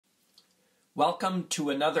Welcome to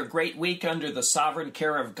another great week under the sovereign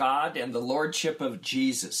care of God and the Lordship of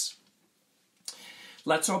Jesus.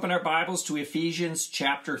 Let's open our Bibles to Ephesians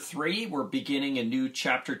chapter 3. We're beginning a new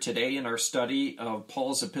chapter today in our study of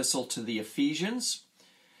Paul's epistle to the Ephesians,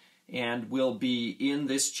 and we'll be in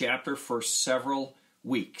this chapter for several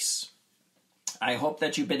weeks. I hope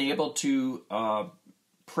that you've been able to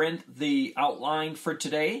print the outline for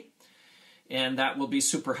today, and that will be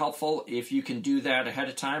super helpful. If you can do that ahead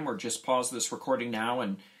of time, or just pause this recording now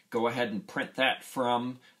and go ahead and print that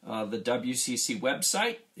from the WCC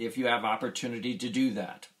website if you have opportunity to do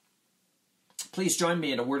that. Please join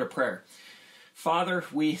me in a word of prayer. Father,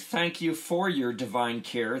 we thank you for your divine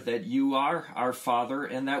care, that you are our Father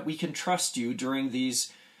and that we can trust you during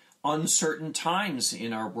these uncertain times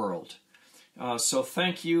in our world. So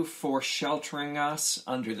thank you for sheltering us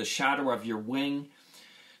under the shadow of your wing.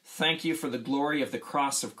 Thank you for the glory of the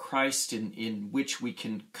cross of Christ in which we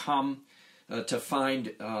can come to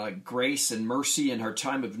find grace and mercy in our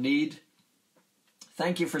time of need.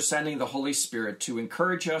 Thank you for sending the Holy Spirit to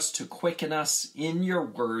encourage us, to quicken us in your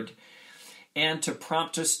word, and to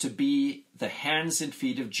prompt us to be the hands and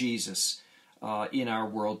feet of Jesus in our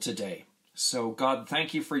world today. So God,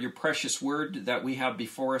 thank you for your precious word that we have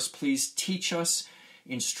before us. Please teach us,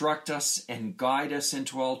 instruct us, and guide us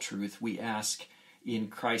into all truth, we ask. In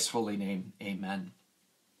Christ's holy name, amen.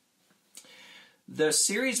 The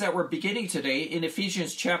series that we're beginning today in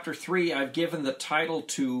Ephesians chapter 3, I've given the title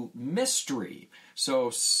to Mystery.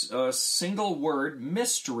 So a single word,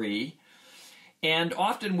 mystery. And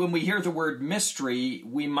often when we hear the word mystery,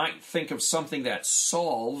 we might think of something that's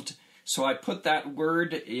solved. So I put that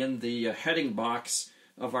word in the heading box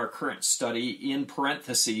of our current study in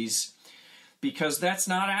parentheses, because that's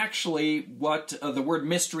not actually what the word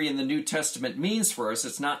mystery in the New Testament means for us.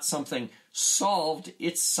 It's not something solved,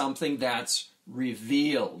 it's something that's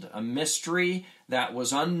revealed. A mystery that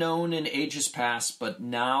was unknown in ages past, but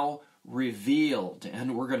now revealed.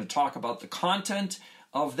 And we're going to talk about the content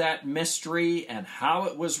of that mystery and how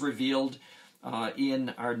it was revealed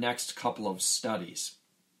in our next couple of studies.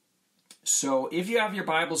 So if you have your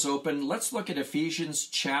Bibles open, let's look at Ephesians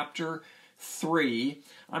chapter 3.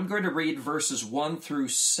 I'm going to read verses 1 through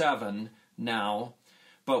 7 now,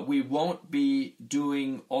 but we won't be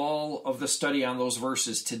doing all of the study on those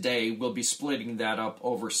verses today. We'll be splitting that up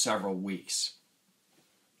over several weeks.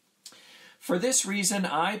 For this reason,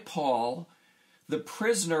 I, Paul, the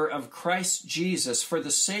prisoner of Christ Jesus, for the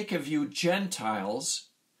sake of you Gentiles,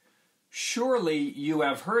 surely you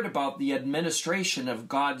have heard about the administration of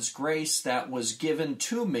God's grace that was given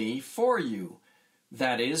to me for you.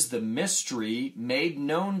 That is, the mystery made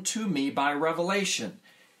known to me by revelation,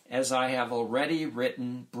 as I have already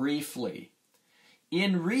written briefly.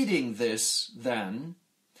 In reading this, then,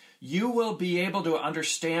 you will be able to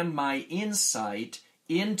understand my insight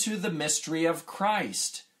into the mystery of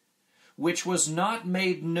Christ, which was not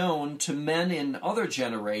made known to men in other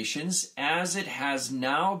generations, as it has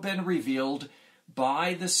now been revealed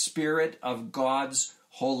by the Spirit of God's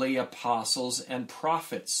holy apostles and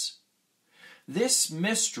prophets. This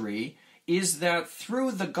mystery is that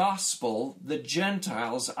through the gospel, the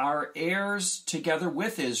Gentiles are heirs together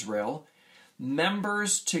with Israel,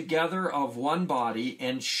 members together of one body,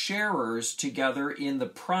 and sharers together in the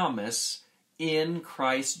promise in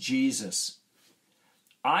Christ Jesus.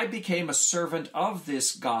 I became a servant of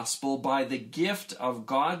this gospel by the gift of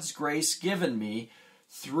God's grace given me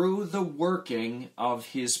through the working of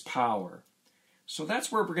his power. So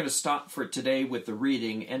that's where we're going to stop for today with the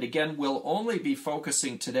reading. And again, we'll only be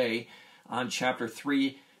focusing today on chapter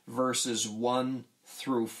 3, verses 1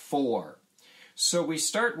 through 4. So we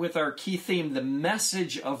start with our key theme, the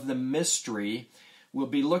message of the mystery. We'll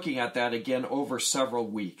be looking at that again over several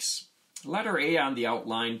weeks. Letter A on the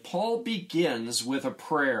outline, Paul begins with a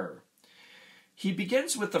prayer. He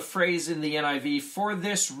begins with the phrase in the NIV, for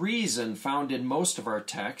this reason, found in most of our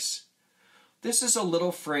texts. This is a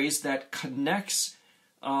little phrase that connects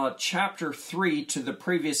chapter 3 to the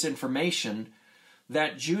previous information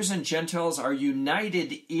that Jews and Gentiles are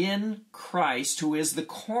united in Christ, who is the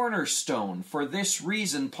cornerstone. For this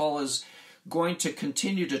reason, Paul is going to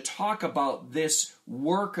continue to talk about this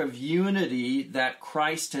work of unity that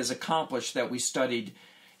Christ has accomplished that we studied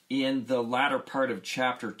in the latter part of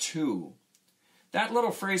chapter 2. That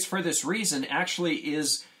little phrase, for this reason, actually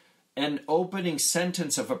is an opening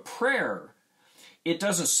sentence of a prayer. It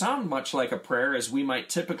doesn't sound much like a prayer as we might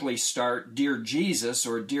typically start, Dear Jesus,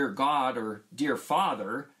 or Dear God, or Dear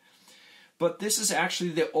Father. But this is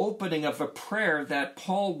actually the opening of a prayer that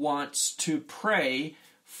Paul wants to pray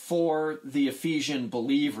for the Ephesian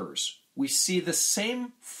believers. We see the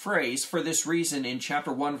same phrase, "for this reason," in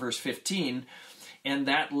chapter 1, verse 15, and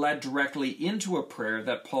that led directly into a prayer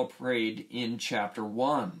that Paul prayed in chapter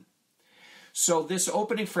 1. So this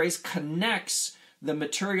opening phrase connects the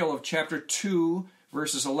material of chapter 2,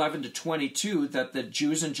 verses 11 to 22, that the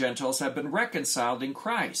Jews and Gentiles have been reconciled in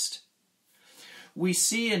Christ. We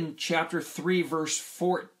see in chapter 3, verse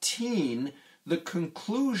 14, the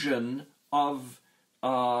conclusion of,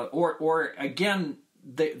 or again,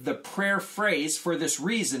 the prayer phrase, "for this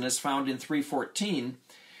reason," is found in 3:14,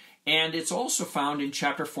 and it's also found in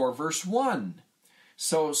chapter 4, verse 1.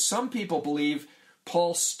 So some people believe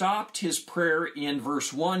Paul stopped his prayer in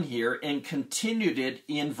verse 1 here and continued it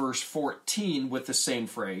in verse 14 with the same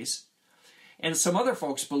phrase. And some other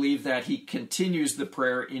folks believe that he continues the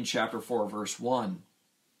prayer in chapter 4, verse 1.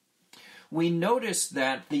 We notice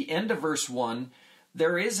that the end of verse 1,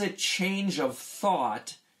 there is a change of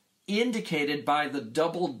thought indicated by the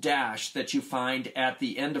double dash that you find at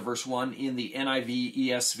the end of verse 1 in the NIV,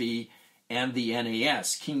 ESV, and the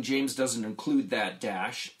NAS. King James doesn't include that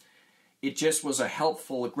dash. It just was a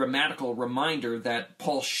helpful grammatical reminder that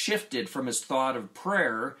Paul shifted from his thought of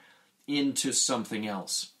prayer into something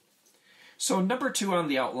else. So number 2 on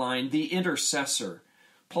the outline, the intercessor.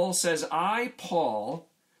 Paul says, "I, Paul,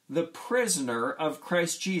 the prisoner of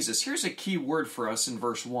Christ Jesus." Here's a key word for us in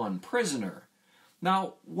verse 1, prisoner.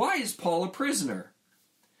 Now, why is Paul a prisoner?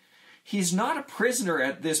 He's not a prisoner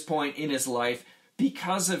at this point in his life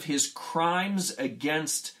because of his crimes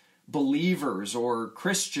against believers or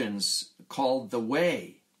Christians called the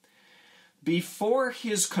Way. Before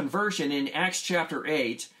his conversion in Acts chapter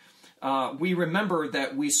 8, we remember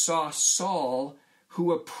that we saw Saul,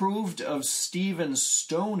 who approved of Stephen's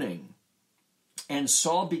stoning. And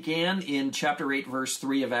Saul began in chapter 8, verse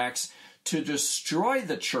 3 of Acts, to destroy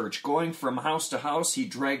the church. Going from house to house, he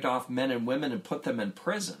dragged off men and women and put them in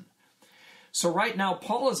prison. So right now,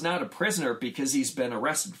 Paul is not a prisoner because he's been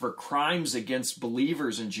arrested for crimes against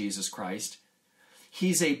believers in Jesus Christ.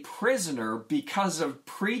 He's a prisoner because of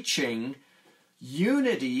preaching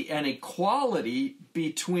unity and equality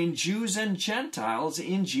between Jews and Gentiles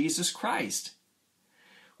in Jesus Christ.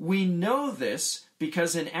 We know this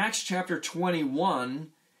because in Acts chapter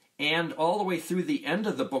 21 and all the way through the end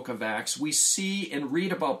of the book of Acts, we see and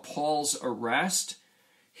read about Paul's arrest,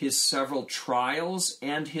 his several trials,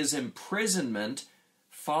 and his imprisonment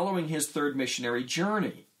following his third missionary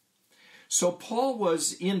journey. So Paul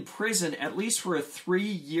was in prison at least for a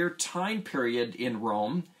 3-year time period in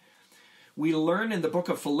Rome. We learn in the book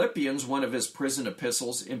of Philippians, one of his prison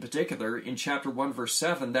epistles in particular, in chapter 1, verse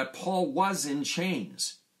 7, that Paul was in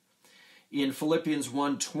chains. In Philippians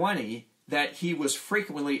 1:20, that he was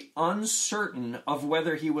frequently uncertain of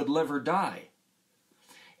whether he would live or die.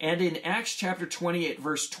 And in Acts chapter 28,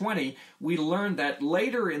 verse 20, we learn that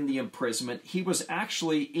later in the imprisonment, he was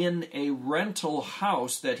actually in a rental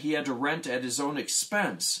house that he had to rent at his own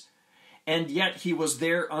expense. And yet he was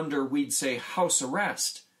there under, we'd say, house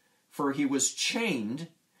arrest, for he was chained,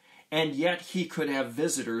 and yet he could have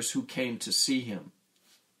visitors who came to see him.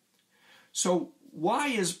 So why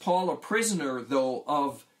is Paul a prisoner, though,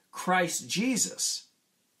 of Christ Jesus?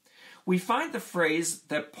 We find the phrase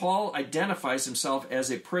that Paul identifies himself as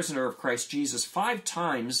a prisoner of Christ Jesus 5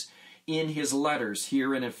 times in his letters,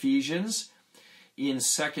 here in Ephesians, in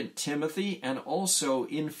 2 Timothy, and also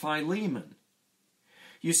in Philemon.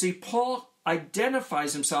 You see, Paul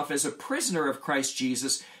identifies himself as a prisoner of Christ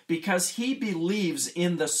Jesus because he believes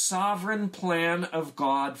in the sovereign plan of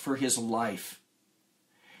God for his life.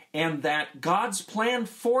 And that God's plan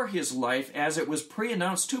for his life, as it was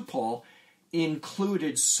pre-announced to Paul,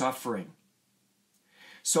 included suffering.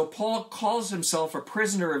 So Paul calls himself a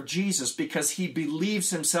prisoner of Jesus because he believes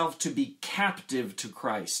himself to be captive to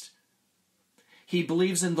Christ. He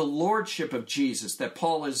believes in the lordship of Jesus, that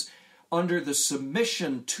Paul is under the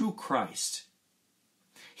submission to Christ.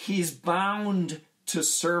 He's bound to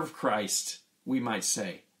serve Christ, we might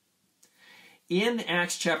say. In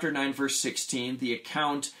Acts chapter 9, verse 16, the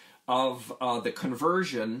account of the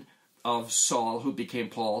conversion of Saul, who became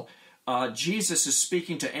Paul, Jesus is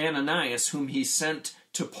speaking to Ananias, whom he sent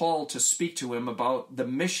to Paul to speak to him about the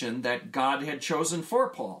mission that God had chosen for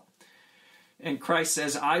Paul. And Christ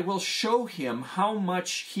says, "I will show him how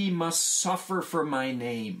much he must suffer for my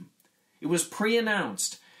name." It was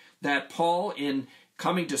pre-announced that Paul, in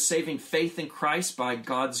coming to saving faith in Christ by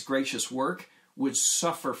God's gracious work, would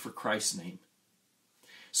suffer for Christ's name.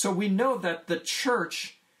 So we know that the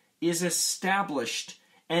church is established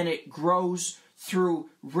and it grows through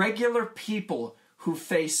regular people who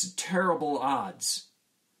face terrible odds.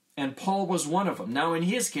 And Paul was one of them. Now, in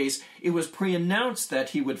his case, it was pre-announced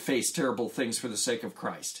that he would face terrible things for the sake of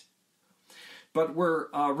Christ. But we're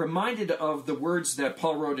reminded of the words that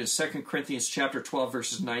Paul wrote in 2 Corinthians chapter 12,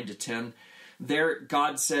 verses 9 to 10. There,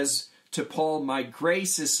 God says to Paul, "My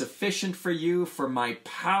grace is sufficient for you, for my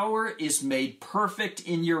power is made perfect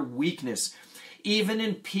in your weakness." Even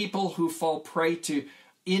in people who fall prey to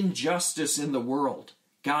injustice in the world,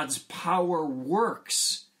 God's power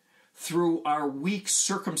works through our weak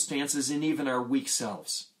circumstances and even our weak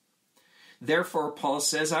selves. Therefore, Paul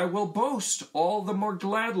says, "I will boast all the more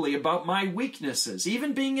gladly about my weaknesses,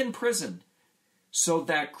 even being in prison, so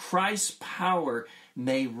that Christ's power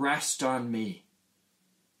may rest on me.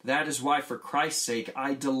 That is why, for Christ's sake,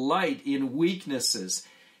 I delight in weaknesses,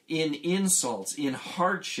 in insults, in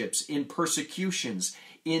hardships, in persecutions,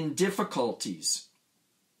 in difficulties.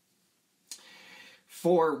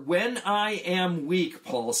 For when I am weak,"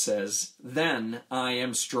 Paul says, "then I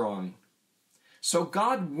am strong." So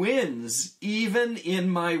God wins even in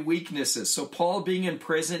my weaknesses. So Paul being in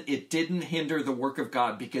prison, it didn't hinder the work of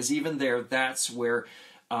God, because even there, that's where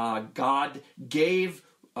God gave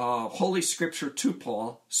Holy Scripture to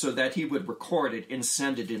Paul so that he would record it and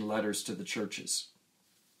send it in letters to the churches.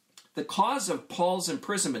 The cause of Paul's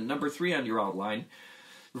imprisonment, number 3 on your outline,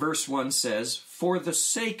 verse 1 says, "For the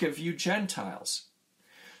sake of you Gentiles."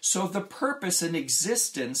 So the purpose and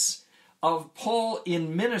existence of Paul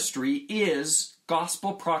in ministry is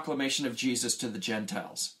gospel proclamation of Jesus to the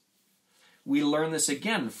Gentiles. We learn this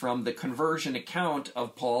again from the conversion account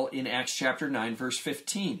of Paul in Acts chapter 9, verse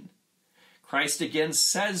 15. Christ again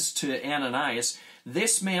says to Ananias,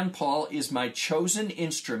 "This man Paul is my chosen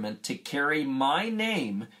instrument to carry my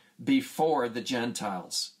name before the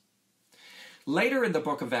Gentiles." Later in the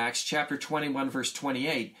book of Acts, chapter 21, verse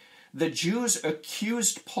 28, the Jews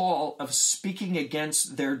accused Paul of speaking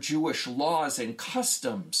against their Jewish laws and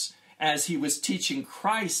customs as he was teaching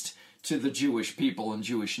Christ to the Jewish people and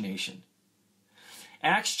Jewish nation.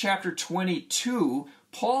 Acts chapter 22,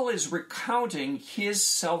 Paul is recounting his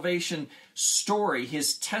salvation story,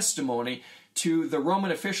 his testimony to the Roman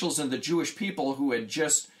officials and the Jewish people who had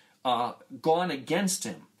just gone against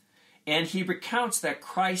him. And he recounts that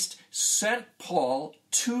Christ sent Paul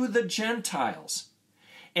to the Gentiles.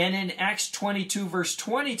 And in Acts 22, verse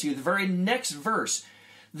 22, the very next verse,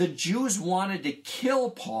 the Jews wanted to kill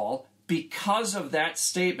Paul because of that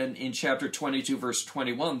statement in chapter 22, verse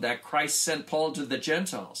 21, that Christ sent Paul to the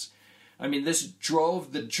Gentiles. I mean, this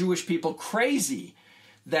drove the Jewish people crazy,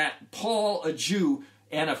 that Paul, a Jew,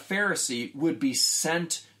 and a Pharisee would be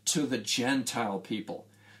sent to the Gentile people.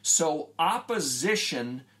 So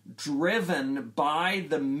opposition driven by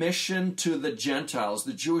the mission to the Gentiles,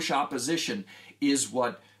 the Jewish opposition, is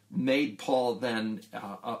what made Paul then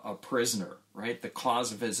a prisoner, right? The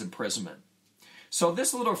cause of his imprisonment. So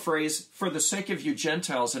this little phrase, "for the sake of you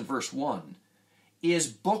Gentiles," in verse 1,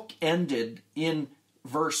 is bookended in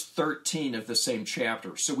verse 13 of the same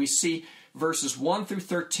chapter. So we see verses 1 through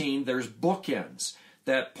 13, there's bookends,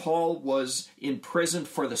 that Paul was imprisoned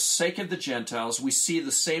for the sake of the Gentiles. We see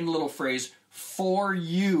the same little phrase, "for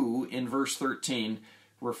you," in verse 13,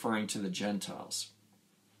 referring to the Gentiles.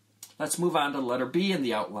 Let's move on to letter B in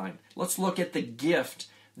the outline. Let's look at the gift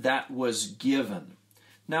that was given.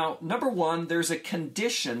 Now, number 1, there's a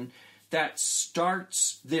condition that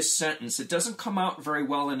starts this sentence. It doesn't come out very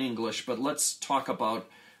well in English, but let's talk about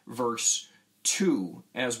verse 2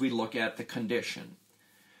 as we look at the condition.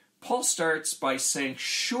 Paul starts by saying,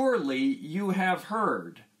 "Surely you have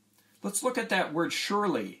heard." Let's look at that word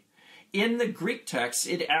 "surely." In the Greek text,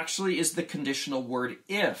 it actually is the conditional word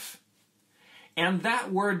 "if." And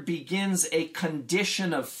that word begins a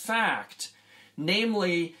condition of fact,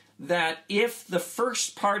 namely that if the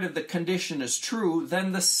first part of the condition is true,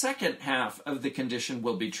 then the second half of the condition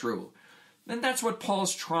will be true. And that's what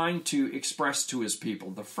Paul's trying to express to his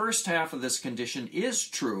people. The first half of this condition is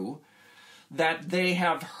true, that they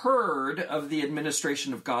have heard of the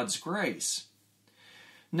administration of God's grace.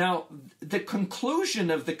 Now, the conclusion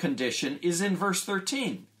of the condition is in verse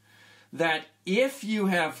 13, that if you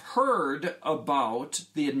have heard about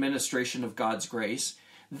the administration of God's grace,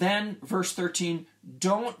 then, verse 13,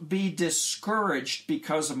 don't be discouraged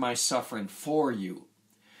because of my suffering for you.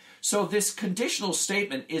 So this conditional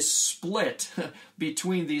statement is split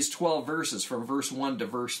between these 12 verses, from verse 1 to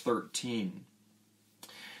verse 13.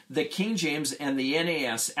 The King James and the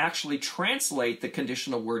NAS actually translate the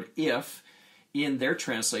conditional word "if" in their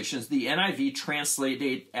translations. The NIV translated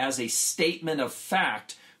it as a statement of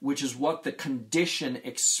fact, which is what the condition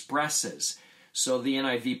expresses. So the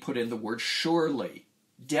NIV put in the word "surely,"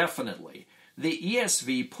 definitely. The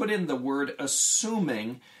ESV put in the word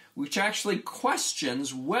 "assuming," which actually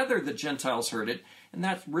questions whether the Gentiles heard it, and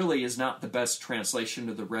that really is not the best translation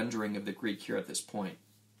of the rendering of the Greek here at this point.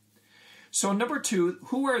 So number 2,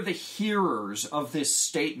 who are the hearers of this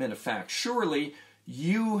statement of fact? Surely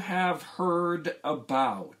you have heard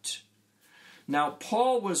about. Now,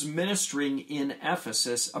 Paul was ministering in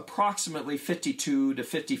Ephesus approximately 52 to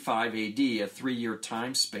 55 AD, a 3-year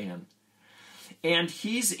time span. And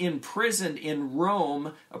he's imprisoned in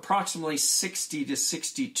Rome approximately 60 to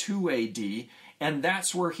 62 AD, and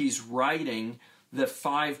that's where he's writing the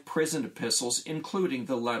 5 prison epistles, including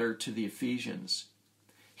the letter to the Ephesians.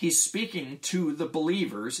 He's speaking to the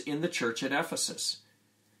believers in the church at Ephesus.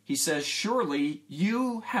 He says, surely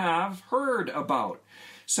you have heard about.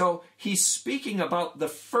 So he's speaking about the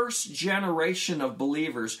first generation of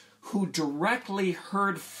believers who directly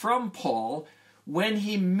heard from Paul when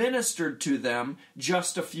he ministered to them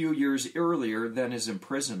just a few years earlier than his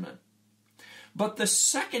imprisonment. But the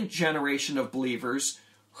second generation of believers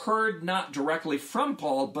heard not directly from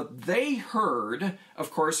Paul, but they heard,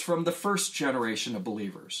 of course, from the first generation of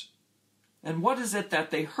believers. And what is it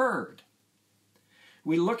that they heard?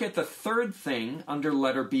 We look at the third thing under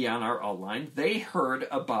letter B on our outline. They heard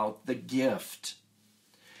about the gift.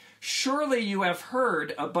 Surely you have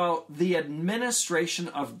heard about the administration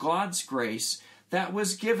of God's grace that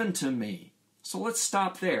was given to me. So let's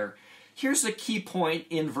stop there. Here's the key point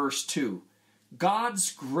in verse 2.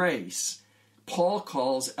 God's grace, Paul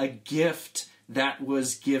calls a gift that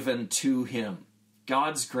was given to him.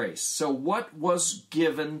 God's grace. So what was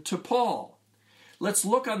given to Paul? Let's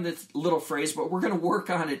look on this little phrase, but we're going to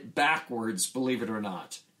work on it backwards, believe it or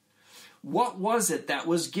not. What was it that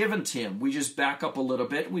was given to him? We just back up a little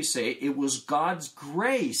bit and we say it was God's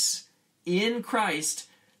grace in Christ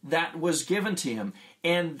that was given to him.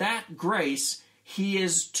 And that grace he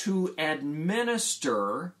is to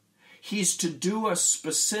administer. He's to do a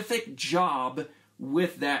specific job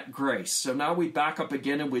with that grace. So now we back up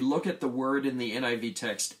again and we look at the word in the NIV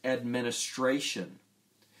text, administration.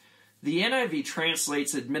 The NIV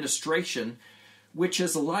translates administration, which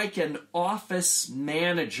is like an office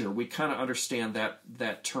manager. We kind of understand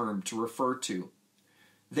that term to refer to.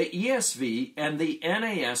 The ESV and the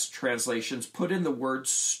NAS translations put in the word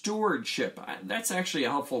stewardship. That's actually a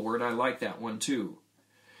helpful word. I like that one too.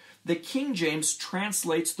 The King James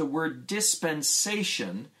translates the word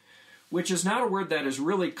dispensation, which is not a word that is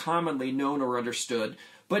really commonly known or understood,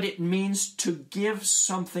 but it means to give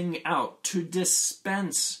something out, to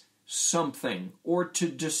dispense something, or to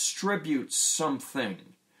distribute something.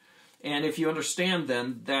 And if you understand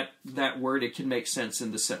then that word, it can make sense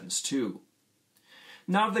in the sentence too.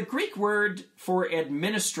 Now the Greek word for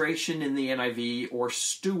administration in the NIV, or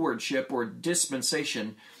stewardship or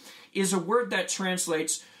dispensation, is a word that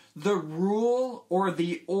translates the rule or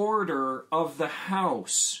the order of the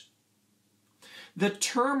house. The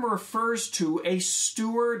term refers to a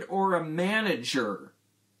steward or a manager.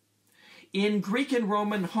 In Greek and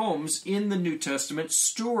Roman homes in the New Testament,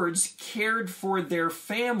 stewards cared for their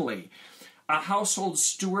family. A household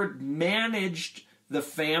steward managed the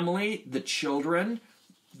family, the children,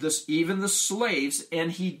 even the slaves,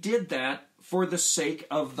 and he did that for the sake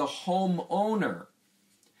of the homeowner.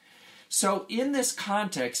 So in this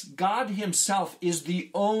context, God himself is the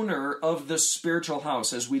owner of the spiritual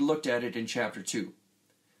house, as we looked at it in chapter 2.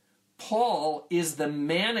 Paul is the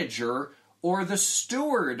manager or the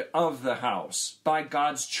steward of the house by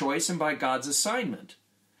God's choice and by God's assignment.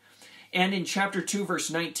 And in chapter 2, verse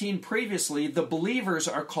 19, previously, the believers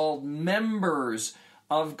are called members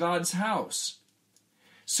of God's house.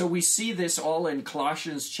 So we see this all in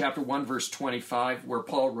Colossians chapter 1, verse 25, where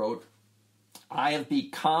Paul wrote, I have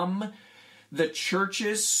become the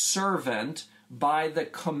church's servant by the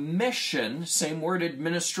commission, same word,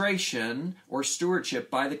 administration or stewardship,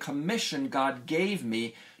 by the commission God gave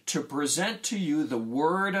me to present to you the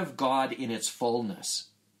word of God in its fullness.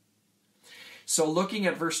 So looking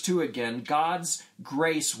at verse 2 again, God's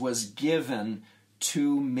grace was given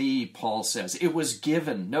to me, Paul says. It was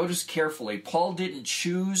given. Notice carefully, Paul didn't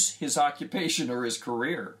choose his occupation or his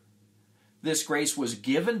career. This grace was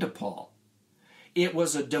given to Paul. It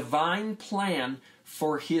was a divine plan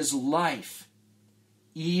for his life,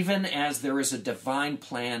 even as there is a divine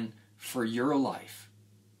plan for your life.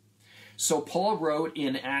 So Paul wrote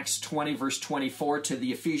in Acts 20, verse 24 to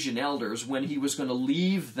the Ephesian elders when he was going to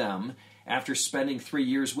leave them after spending 3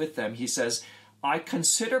 years with them. He says, I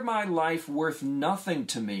consider my life worth nothing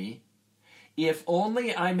to me, if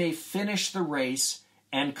only I may finish the race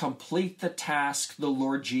and complete the task the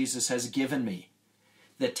Lord Jesus has given me,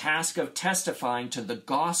 the task of testifying to the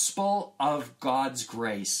gospel of God's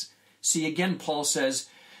grace. See, again, Paul says,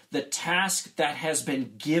 the task that has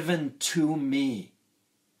been given to me.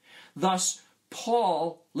 Thus,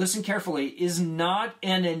 Paul, listen carefully, is not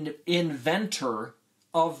an inventor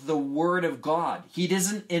of the Word of God. He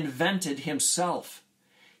doesn't invent it himself.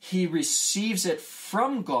 He receives it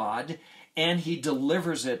from God and he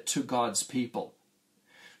delivers it to God's people.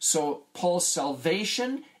 So Paul's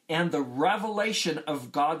salvation and the revelation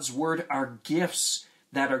of God's Word are gifts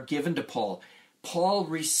that are given to Paul. Paul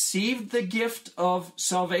received the gift of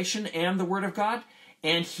salvation and the Word of God,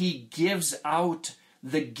 and he gives out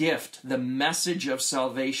the gift, the message of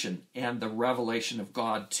salvation and the revelation of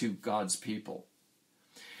God to God's people.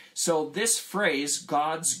 So this phrase,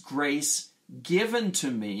 God's grace given to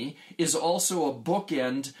me, is also a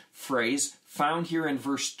bookend phrase found here in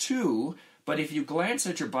verse 2, but if you glance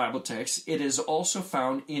at your Bible text, it is also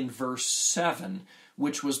found in verse 7,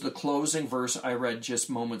 which was the closing verse I read just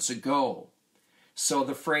moments ago. So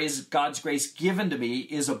the phrase, God's grace given to me,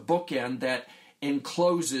 is a bookend that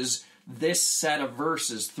encloses this set of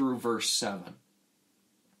verses through verse 7.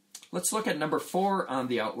 Let's look at number 4 on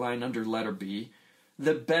the outline under letter B,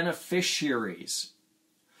 the beneficiaries.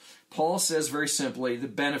 Paul says very simply, the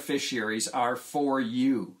beneficiaries are for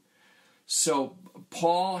you. So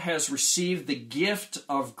Paul has received the gift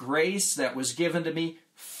of grace that was given to me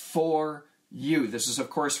for you. This is, of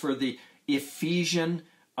course, for the Ephesian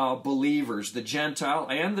believers, the Gentile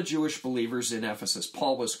and the Jewish believers in Ephesus.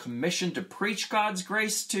 Paul was commissioned to preach God's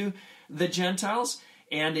grace to the Gentiles,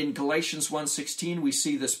 and in Galatians 1:16 we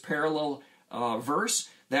see this parallel verse,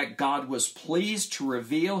 that God was pleased to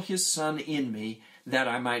reveal his Son in me, that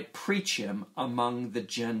I might preach him among the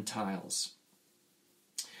Gentiles.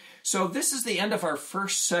 So this is the end of our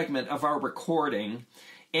first segment of our recording,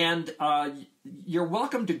 and you're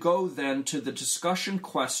welcome to go then to the discussion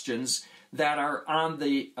questions that are on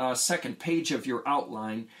the second page of your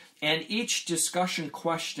outline, and each discussion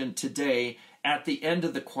question today, at the end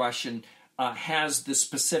of the question, has the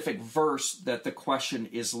specific verse that the question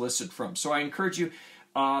is listed from. So I encourage you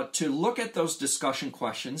to look at those discussion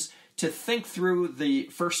questions, to think through the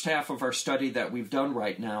first half of our study that we've done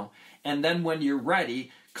right now, and then when you're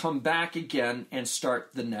ready, come back again and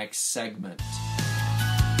start the next segment.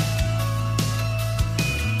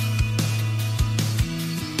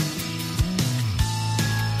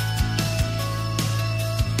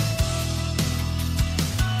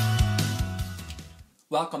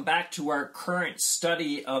 Welcome back to our current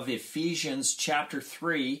study of Ephesians chapter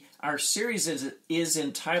 3. Our series is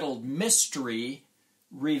entitled Mystery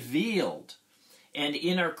Revealed. And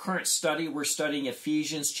in our current study, we're studying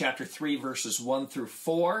Ephesians chapter 3, verses 1 through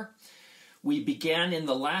 4. We began in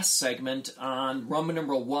the last segment on Roman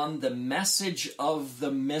numeral 1, the message of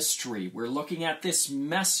the mystery. We're looking at this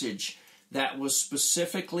message that was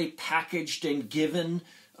specifically packaged and given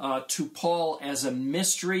to Paul as a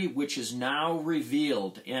mystery which is now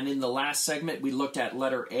revealed. And in the last segment, we looked at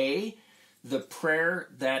letter A, the prayer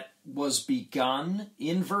that was begun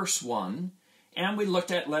in verse 1. And we looked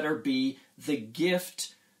at letter B, the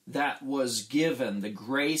gift that was given, the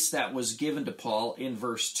grace that was given to Paul in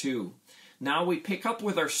verse 2. Now we pick up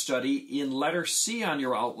with our study in letter C on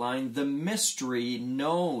your outline, the mystery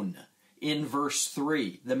known, in verse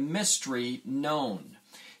 3. The mystery known.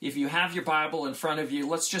 If you have your Bible in front of you,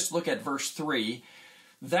 let's just look at verse 3.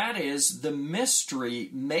 That is, the mystery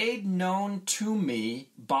made known to me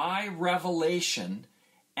by revelation,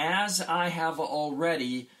 as I have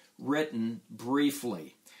already written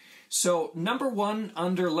briefly. So, number 1,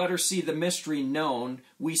 under letter C, the mystery known,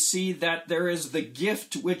 we see that there is the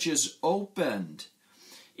gift which is opened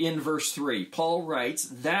in verse 3. Paul writes,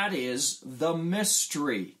 that is the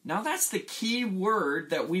mystery. Now, that's the key word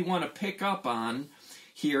that we want to pick up on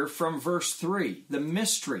here from verse 3, the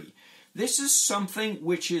mystery. This is something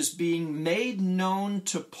which is being made known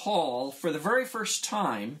to Paul for the very first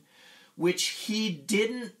time, which he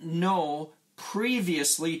didn't know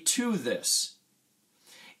previously to this.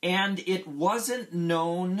 And it wasn't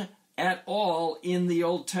known at all in the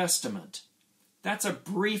Old Testament. That's a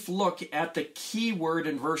brief look at the key word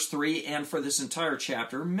in verse 3 and for this entire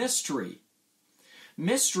chapter, mystery.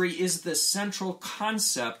 Mystery is the central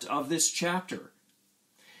concept of this chapter.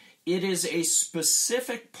 It is a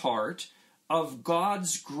specific part of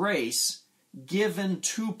God's grace given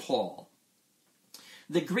to Paul.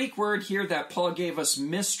 The Greek word here that Paul gave us,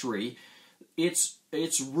 mystery, its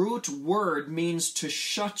root word means to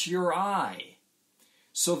shut your eye,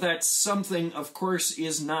 so that something, of course,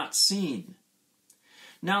 is not seen.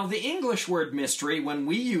 Now, the English word mystery, when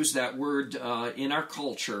we use that word in our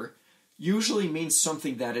culture, usually means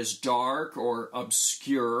something that is dark or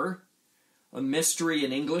obscure. A mystery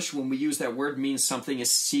in English, when we use that word, means something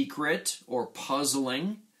is secret or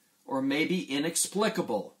puzzling or maybe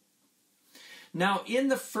inexplicable. Now, in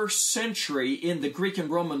the first century, in the Greek and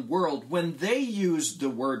Roman world, when they used the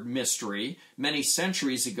word mystery many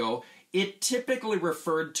centuries ago, it typically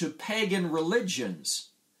referred to pagan religions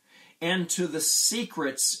and to the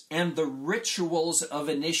secrets and the rituals of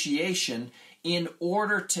initiation in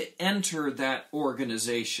order to enter that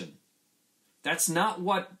organization. That's not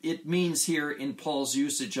what it means here in Paul's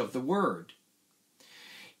usage of the word.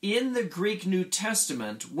 In the Greek New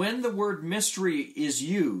Testament, when the word mystery is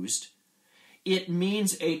used, it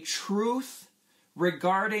means a truth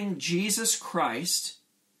regarding Jesus Christ,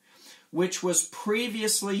 which was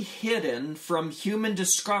previously hidden from human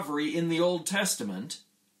discovery in the Old Testament,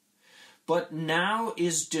 but now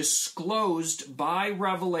is disclosed by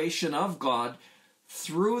revelation of God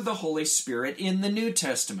through the Holy Spirit in the New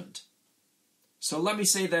Testament. So let me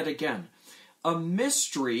say that again. A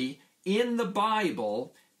mystery in the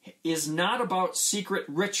Bible is not about secret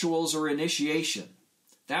rituals or initiation.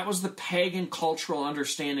 That was the pagan cultural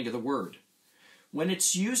understanding of the word. When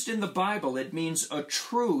it's used in the Bible, it means a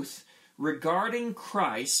truth regarding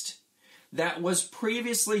Christ that was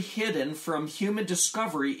previously hidden from human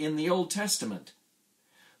discovery in the Old Testament,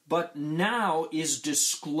 but now is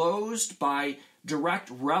disclosed by direct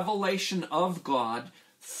revelation of God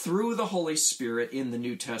through the Holy Spirit in the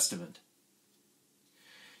New Testament.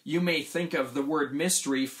 You may think of the word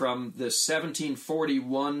mystery from the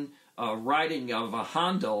 1741 writing of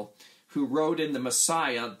Handel, who wrote in the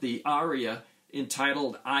Messiah the aria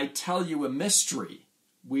entitled, "I Tell You a Mystery.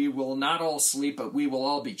 We will not all sleep, but we will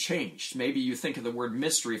all be changed." Maybe you think of the word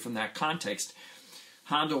mystery from that context.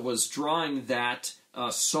 Handel was drawing that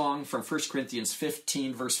song from 1 Corinthians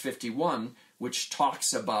 15, verse 51, which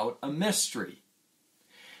talks about a mystery.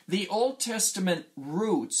 The Old Testament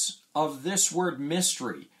roots of this word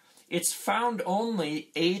mystery, it's found only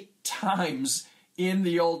 8 times in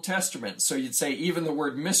the Old Testament. So you'd say even the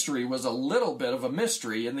word mystery was a little bit of a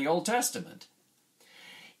mystery in the Old Testament.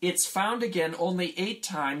 It's found again only 8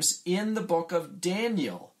 times in the book of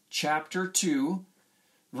Daniel, chapter 2,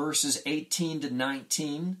 verses 18 to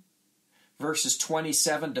 19, verses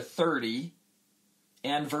 27 to 30,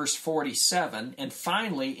 and verse 47, and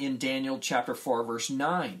finally in Daniel chapter 4, verse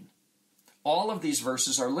 9. All of these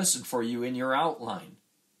verses are listed for you in your outline.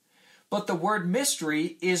 But the word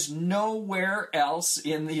mystery is nowhere else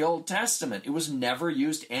in the Old Testament. It was never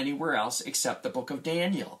used anywhere else except the book of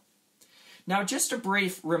Daniel. Now, just a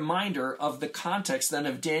brief reminder of the context then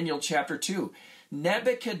of Daniel chapter 2.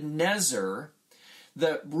 Nebuchadnezzar,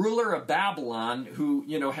 the ruler of Babylon, who,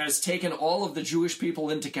 has taken all of the Jewish people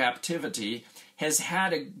into captivity, has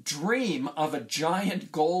had a dream of a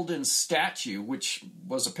giant golden statue, which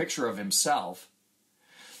was a picture of himself.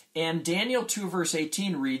 And Daniel 2 verse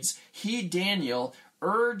 18 reads, "He, Daniel,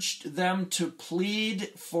 urged them to plead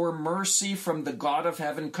for mercy from the God of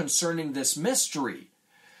heaven concerning this mystery,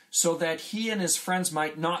 so that he and his friends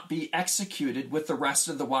might not be executed with the rest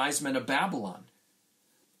of the wise men of Babylon.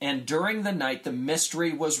 And during the night the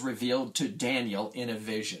mystery was revealed to Daniel in a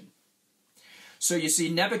vision." So you see,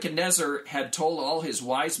 Nebuchadnezzar had told all his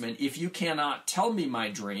wise men, if you cannot tell me my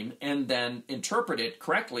dream and then interpret it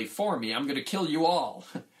correctly for me, I'm going to kill you all.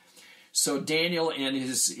 So Daniel and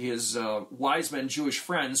his wise men, Jewish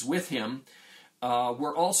friends with him,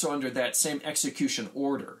 were also under that same execution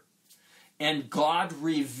order. And God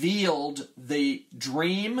revealed the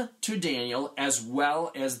dream to Daniel as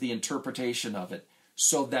well as the interpretation of it,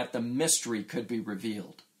 so that the mystery could be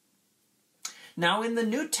revealed. Now in the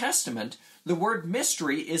New Testament, the word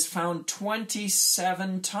mystery is found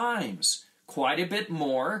 27 times, quite a bit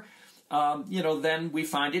more, than we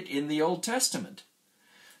find it in the Old Testament.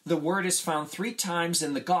 The word is found 3 times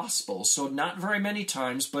in the Gospels, so not very many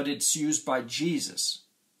times, but it's used by Jesus.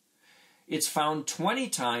 It's found 20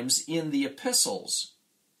 times in the epistles,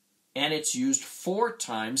 and it's used 4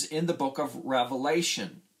 times in the book of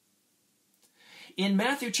Revelation. In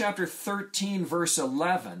Matthew chapter 13, verse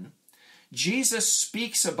 11, Jesus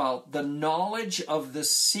speaks about the knowledge of the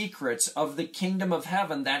secrets of the kingdom of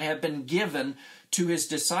heaven that have been given to his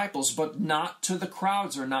disciples, but not to the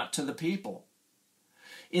crowds or not to the people.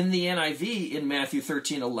 In the NIV, in Matthew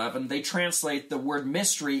 13:11, they translate the word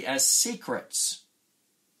mystery as secrets.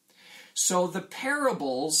 So the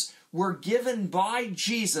parables were given by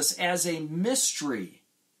Jesus as a mystery,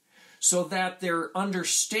 so that their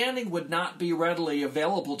understanding would not be readily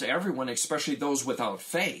available to everyone, especially those without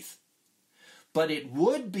faith. But it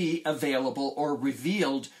would be available or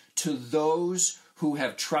revealed to those who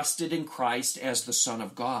have trusted in Christ as the Son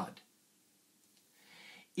of God.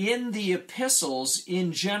 In the epistles,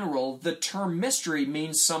 in general, the term mystery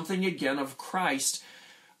means something again of Christ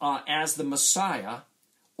as the Messiah,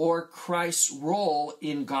 or Christ's role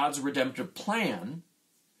in God's redemptive plan,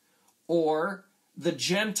 or the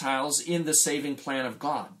Gentiles in the saving plan of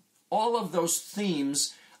God. All of those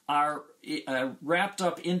themes are wrapped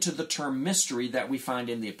up into the term mystery that we find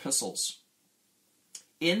in the epistles.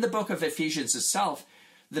 In the book of Ephesians itself,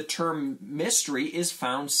 the term mystery is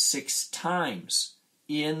found 6 times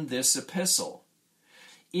in this epistle.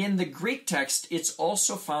 In the Greek text, it's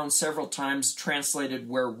also found several times translated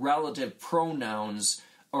where relative pronouns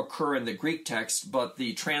occur in the Greek text, but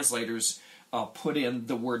the translators put in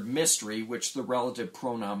the word mystery, which the relative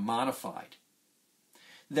pronoun modified.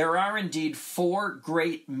 There are indeed 4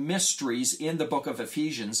 great mysteries in the book of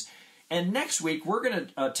Ephesians, and next week we're going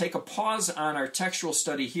to take a pause on our textual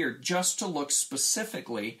study here just to look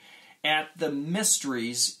specifically at the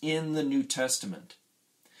mysteries in the New Testament.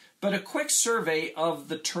 But a quick survey of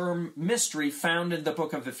the term mystery found in the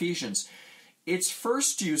book of Ephesians. Its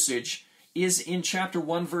first usage is in chapter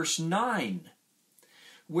 1, verse 9,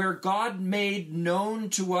 where God made known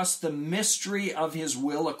to us the mystery of his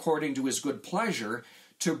will according to his good pleasure,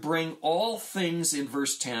 to bring all things, in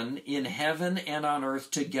verse 10, in heaven and on earth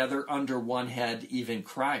together under one head, even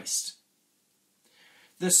Christ.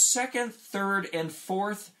 The second, third, and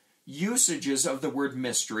fourth usages of the word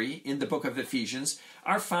mystery in the book of Ephesians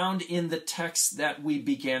are found in the text that we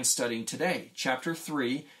began studying today, chapter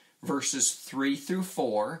 3, verses 3 through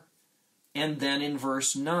 4, and then in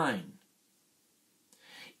verse 9.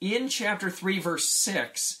 In chapter 3, verse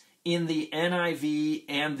 6, in the NIV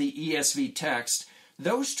and the ESV text,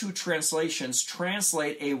 those 2 translations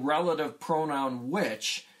translate a relative pronoun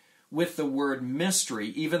which with the word mystery,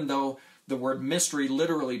 even though the word mystery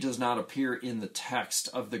literally does not appear in the text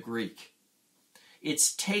of the Greek.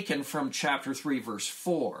 It's taken from chapter 3, verse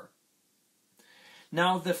 4.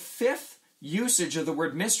 Now, the 5th usage of the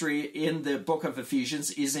word mystery in the book of Ephesians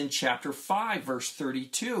is in chapter 5, verse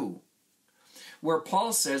 32, where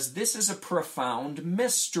Paul says, "This is a profound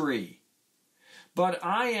mystery. But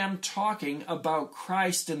I am talking about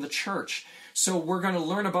Christ and the church." So we're going to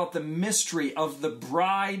learn about the mystery of the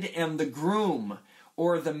bride and the groom,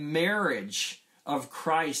 or the marriage of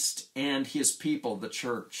Christ and his people, the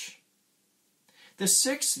church. The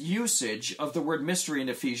 6th usage of the word mystery in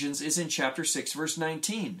Ephesians is in chapter 6, verse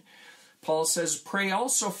 19. Paul says, "Pray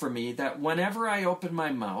also for me that whenever I open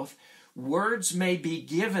my mouth, words may be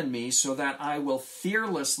given me so that I will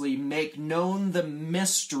fearlessly make known the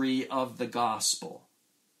mystery of the gospel."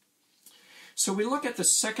 So we look at the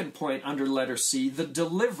second point under letter C, the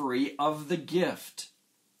delivery of the gift.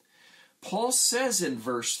 Paul says in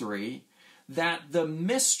verse 3 that the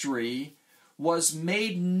mystery was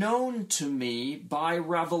made known to me by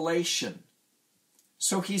revelation.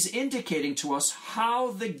 So he's indicating to us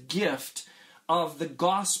how the gift of the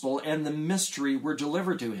gospel and the mystery were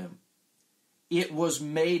delivered to him. It was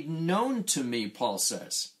made known to me, Paul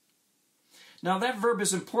says. Now that verb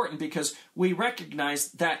is important because we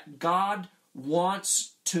recognize that God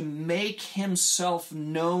wants to make himself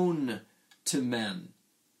known to men.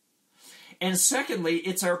 And secondly,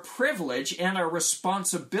 it's our privilege and our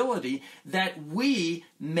responsibility that we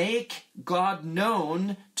make God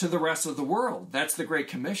known to the rest of the world. That's the Great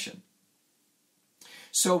Commission.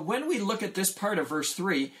 So when we look at this part of verse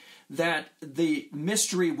 3, that the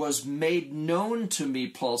mystery was made known to me,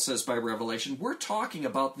 Paul says, by revelation, we're talking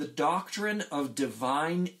about the doctrine of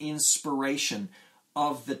divine inspiration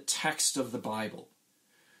of the text of the Bible,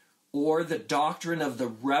 or the doctrine of the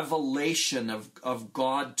revelation of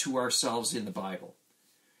God to ourselves in the Bible.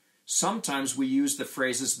 Sometimes we use the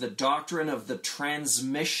phrases the doctrine of the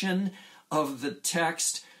transmission of the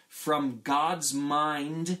text from God's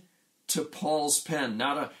mind to Paul's pen.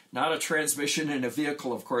 Not a transmission in a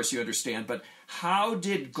vehicle, of course, you understand, but how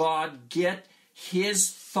did God get his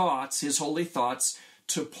thoughts, his holy thoughts,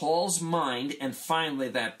 to Paul's mind, and finally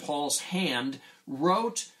that Paul's hand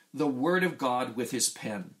wrote the Word of God with his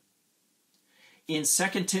pen. In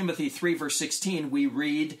 2 Timothy 3, verse 16, we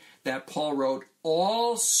read that Paul wrote,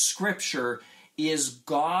 "All Scripture is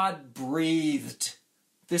God-breathed."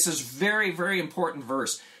 This is very, very important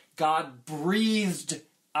verse. God breathed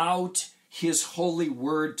out his holy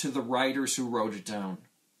word to the writers who wrote it down.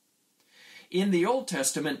 In the Old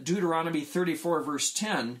Testament, Deuteronomy 34, verse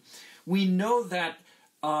 10, we know that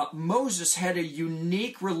Moses had a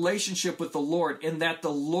unique relationship with the Lord, in that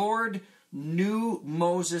the Lord knew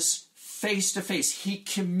Moses face to face. He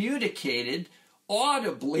communicated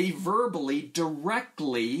audibly, verbally,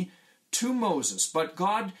 directly to Moses. But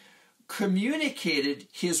God communicated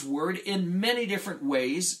his word in many different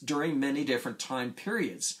ways during many different time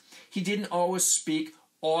periods. He didn't always speak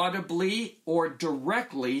audibly or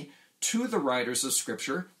directly to the writers of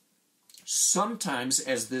Scripture. Sometimes,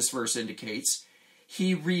 as this verse indicates,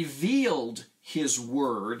 he revealed his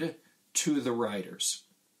word to the writers.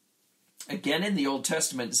 Again, in the Old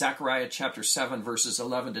Testament, Zechariah chapter 7, verses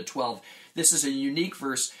 11 to 12, this is a unique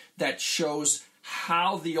verse that shows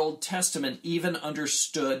how the Old Testament even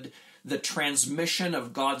understood the transmission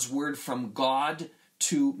of God's word from God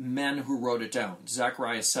to men who wrote it down.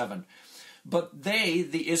 Zechariah 7. But they,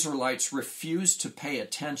 the Israelites, refused to pay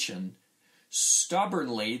attention.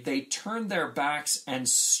 Stubbornly, they turned their backs and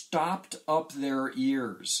stopped up their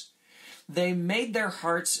ears. They made their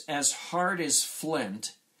hearts as hard as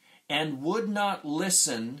flint and would not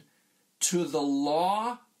listen to the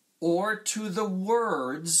law or to the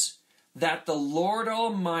words that the Lord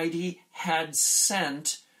Almighty had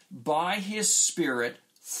sent by his Spirit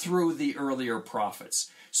through the earlier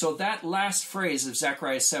prophets. So that last phrase of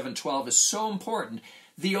Zechariah 7:12 is so important.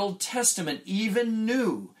 The Old Testament even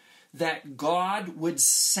knew that God would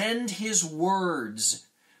send his words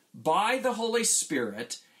by the Holy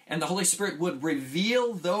Spirit, and the Holy Spirit would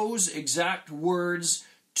reveal those exact words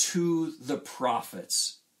to the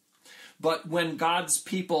prophets. But when God's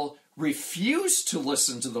people refused to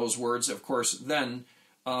listen to those words, of course, then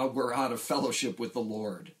we're out of fellowship with the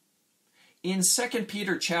Lord. In 2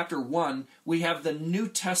 Peter chapter 1, we have the New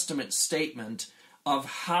Testament statement of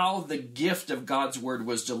how the gift of God's word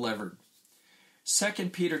was delivered.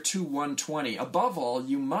 2 Peter 2:1-20. Above all,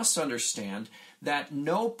 you must understand that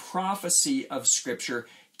no prophecy of Scripture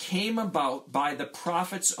came about by the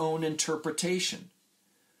prophet's own interpretation.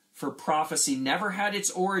 For prophecy never had its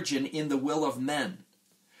origin in the will of men,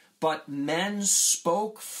 but men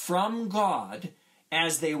spoke from God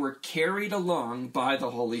as they were carried along by the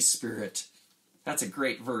Holy Spirit. That's a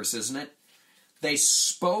great verse, isn't it? They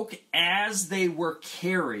spoke as they were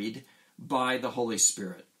carried by the Holy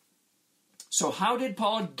Spirit. So how did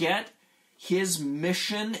Paul get his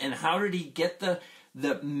mission, and how did he get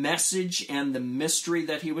the message and the mystery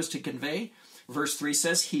that he was to convey? Verse 3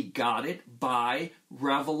 says he got it by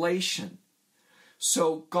revelation.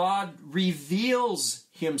 So God reveals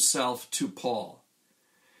himself to Paul.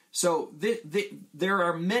 So there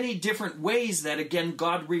are many different ways that, again,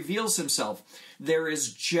 God reveals himself. There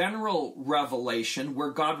is general revelation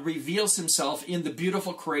where God reveals himself in the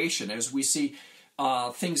beautiful creation, as we see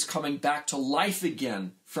things coming back to life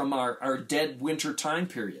again from our dead winter time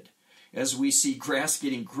period. As we see grass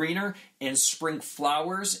getting greener and spring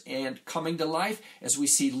flowers and coming to life, as we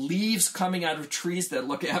see leaves coming out of trees that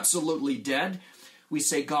look absolutely dead, we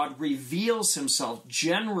say God reveals himself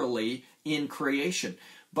generally in creation.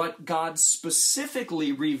 But God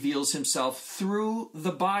specifically reveals himself through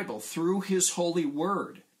the Bible, through his holy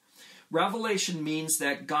word. Revelation means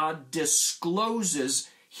that God discloses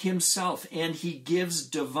himself and he gives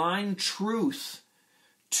divine truth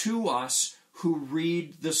to us who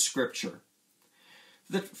read the Scripture.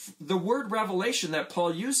 The word revelation that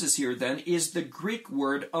Paul uses here then is the Greek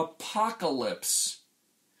word apocalypse,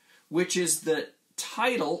 which is the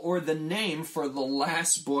title or the name for the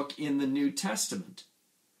last book in the New Testament.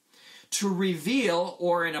 To reveal,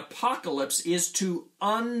 or an apocalypse, is to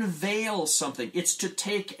unveil something. It's to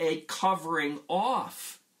take a covering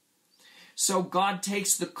off. So God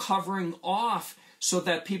takes the covering off so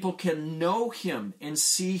that people can know him and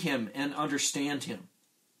see him and understand him.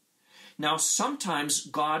 Now, sometimes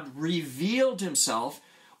God revealed himself,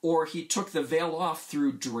 or he took the veil off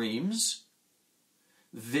through dreams,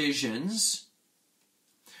 visions,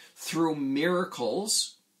 through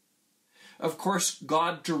miracles. Of course,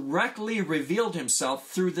 God directly revealed himself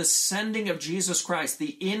through the sending of Jesus Christ,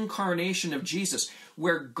 the incarnation of Jesus,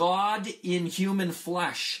 where God in human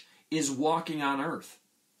flesh is walking on earth.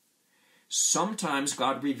 Sometimes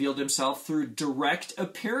God revealed himself through direct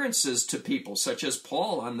appearances to people, such as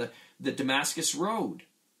Paul on the Damascus Road.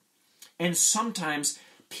 And sometimes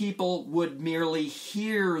people would merely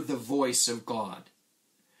hear the voice of God.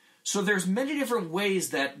 So there's many different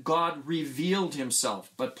ways that God revealed himself.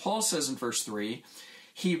 But Paul says in verse 3,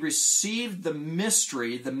 he received the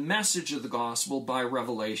mystery, the message of the gospel, by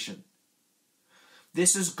revelation.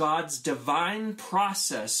 This is God's divine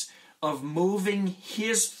process of moving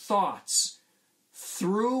his thoughts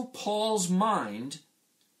through Paul's mind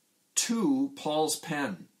to Paul's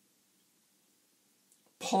pen.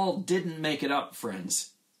 Paul didn't make it up,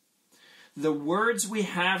 friends. The words we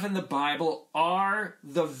have in the Bible are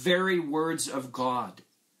the very words of God.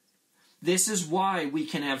 This is why we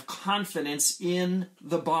can have confidence in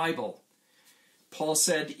the Bible. Paul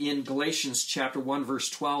said in Galatians chapter 1, verse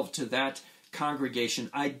 12 to that congregation,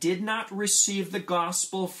 I did not receive the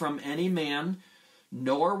gospel from any man,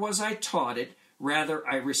 nor was I taught it. Rather,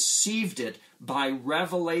 I received it by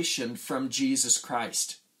revelation from Jesus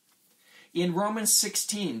Christ. In Romans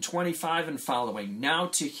 16:25 and following, now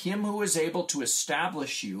to him who is able to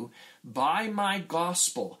establish you by my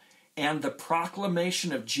gospel and the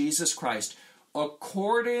proclamation of Jesus Christ,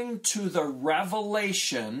 according to the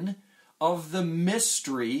revelation of the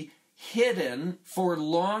mystery hidden for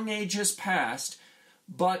long ages past,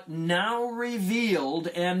 but now revealed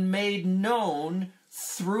and made known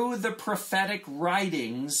through the prophetic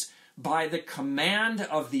writings by the command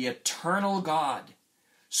of the eternal God,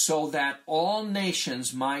 so that all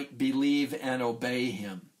nations might believe and obey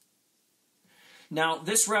him. Now,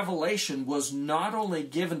 this revelation was not only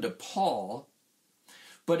given to Paul,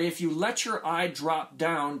 but if you let your eye drop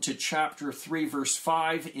down to chapter 3, verse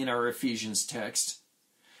 5 in our Ephesians text,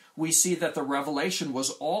 we see that the revelation was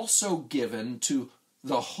also given to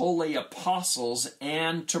the holy apostles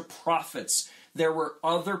and to prophets. There were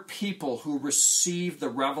other people who received the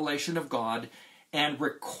revelation of God and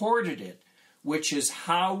recorded it, which is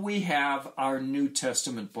how we have our New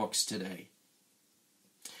Testament books today.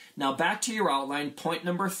 Now back to your outline, point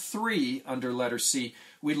number 3 under letter C,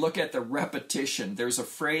 we look at the repetition. There's a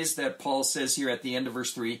phrase that Paul says here at the end of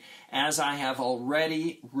verse 3, as I have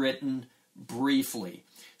already written briefly.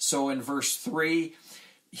 So in verse 3,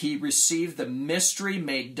 he received the mystery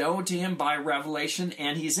made known to him by revelation,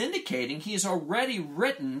 and he's indicating he's already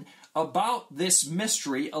written about this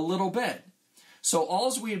mystery a little bit. So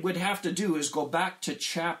all we would have to do is go back to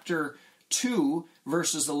chapter 2,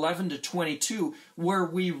 verses 11 to 22, where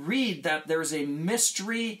we read that there's a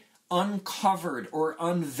mystery uncovered or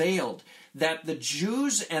unveiled, that the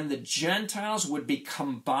Jews and the Gentiles would be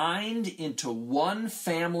combined into one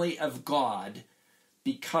family of God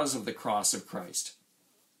because of the cross of Christ.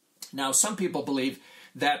 Now, some people believe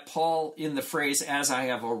that Paul, in the phrase, as I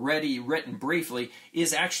have already written briefly,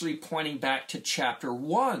 is actually pointing back to chapter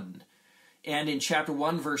 1. And in chapter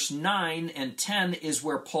 1, verse 9 and 10 is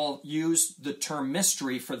where Paul used the term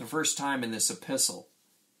mystery for the first time in this epistle.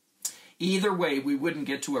 Either way, we wouldn't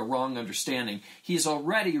get to a wrong understanding. He's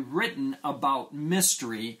already written about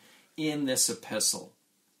mystery in this epistle.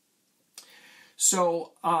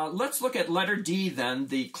 So let's look at letter D then,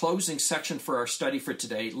 the closing section for our study for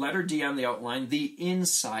today. Letter D on the outline, the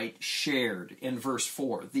insight shared in verse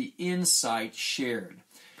 4. The insight shared.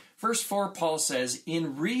 Verse 4, Paul says,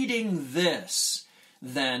 in reading this,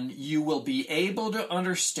 then you will be able to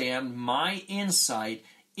understand my insight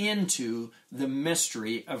into the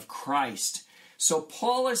mystery of Christ. So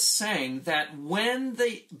Paul is saying that when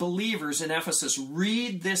the believers in Ephesus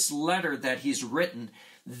read this letter that he's written,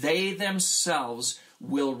 they themselves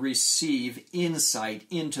will receive insight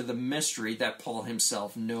into the mystery that Paul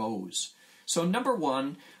himself knows. So number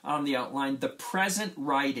 1 on the outline, the present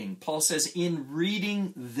writing. Paul says, in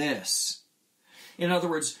reading this. In other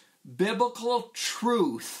words, biblical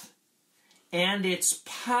truth and its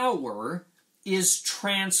power is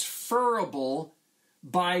transferable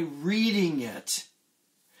by reading it.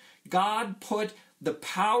 God put the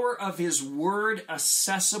power of his word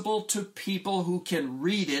accessible to people who can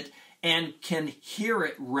read it and can hear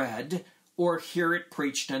it read or hear it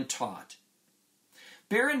preached and taught.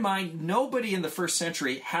 Bear in mind, nobody in the first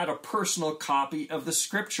century had a personal copy of the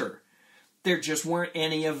scripture. There just weren't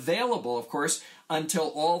any available, of course, until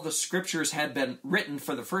all the scriptures had been written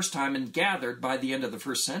for the first time and gathered by the end of the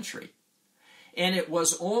first century. And it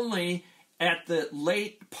was only at the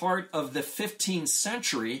late part of the 15th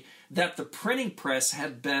century that the printing press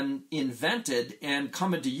had been invented and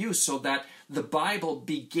come into use, so that the Bible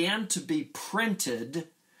began to be printed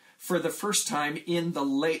for the first time in the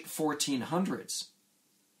late 1400s.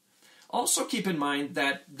 Also keep in mind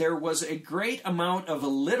that there was a great amount of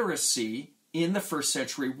illiteracy in the first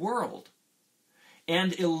century world.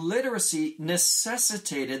 And illiteracy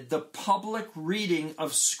necessitated the public reading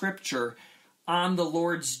of Scripture on the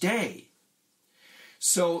Lord's Day.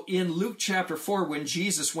 So in Luke chapter 4, when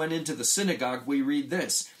Jesus went into the synagogue, we read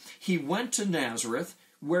this. He went to Nazareth,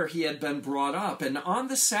 where he had been brought up, and on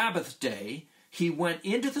the Sabbath day, he went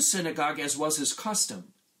into the synagogue as was his custom.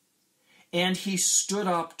 And he stood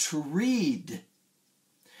up to read.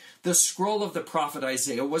 The scroll of the prophet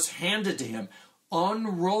Isaiah was handed to him.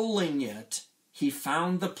 Unrolling it, he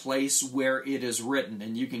found the place where it is written.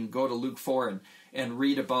 And you can go to Luke 4 and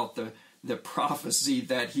read about the prophecy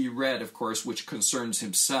that he read, of course, which concerns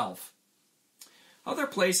himself. Other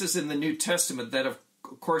places in the New Testament that, of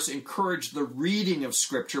course, encourage the reading of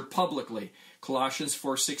Scripture publicly. Colossians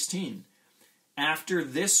 4:16. After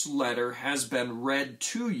this letter has been read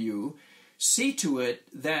to you, see to it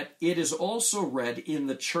that it is also read in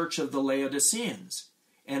the church of the Laodiceans,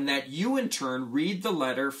 and that you in turn read the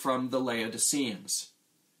letter from the Laodiceans.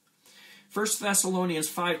 1 Thessalonians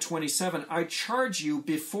 5:27, I charge you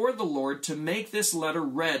before the Lord to make this letter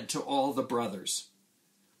read to all the brothers.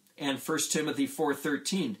 And 1 Timothy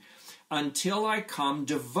 4:13, until I come,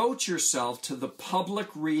 devote yourself to the public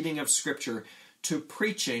reading of Scripture, to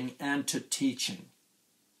preaching and to teaching.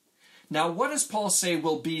 Now, what does Paul say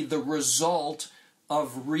will be the result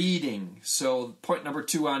of reading? So, point number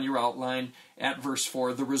 2 on your outline at verse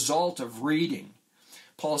 4, the result of reading.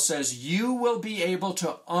 Paul says, you will be able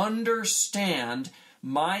to understand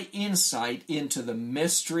my insight into the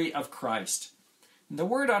mystery of Christ. And the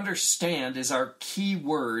word understand is our key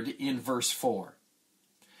word in verse 4.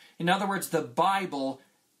 In other words, the Bible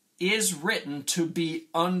is written to be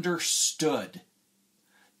understood.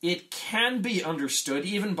 It can be understood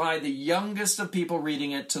even by the youngest of people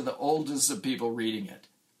reading it to the oldest of people reading it.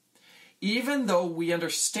 Even though we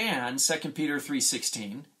understand 2 Peter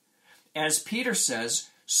 3:16, as Peter says,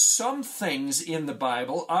 some things in the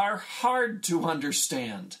Bible are hard to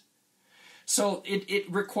understand. So it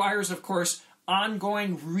requires, of course,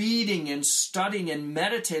 ongoing reading and studying and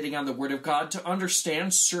meditating on the Word of God to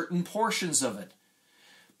understand certain portions of it.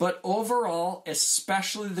 But overall,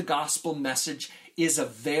 especially the gospel message is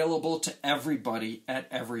available to everybody at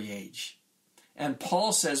every age. And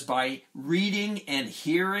Paul says by reading and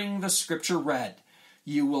hearing the Scripture read,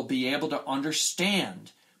 you will be able to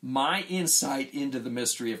understand my insight into the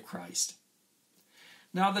mystery of Christ.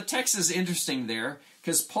 Now the text is interesting there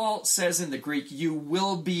because Paul says in the Greek, you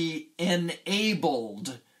will be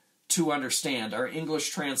enabled to understand. Our English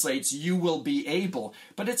translates, you will be able.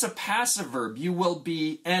 But it's a passive verb, you will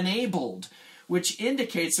be enabled, which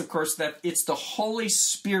indicates, of course, that it's the Holy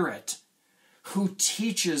Spirit who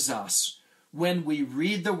teaches us when we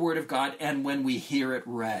read the Word of God and when we hear it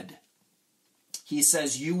read. He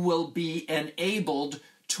says, you will be enabled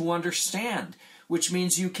to understand, which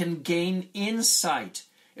means you can gain insight,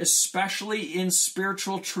 especially in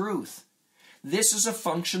spiritual truth. This is a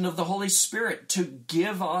function of the Holy Spirit, to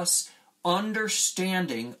give us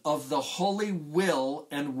understanding of the holy will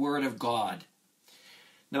and Word of God.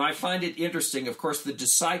 Now, I find it interesting, of course, the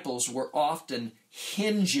disciples were often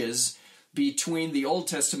hinges between the Old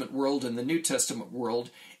Testament world and the New Testament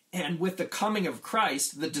world, and with the coming of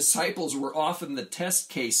Christ, the disciples were often the test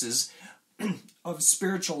cases of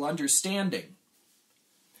spiritual understanding.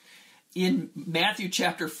 In Matthew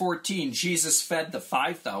chapter 14, Jesus fed the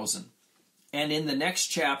 5,000. And in the next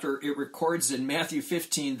chapter, it records in Matthew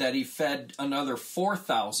 15 that he fed another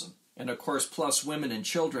 4,000. And of course, plus women and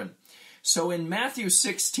children. So in Matthew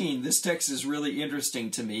 16, this text is really interesting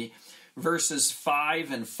to me. Verses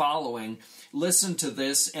 5 and following, listen to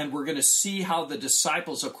this, and we're going to see how the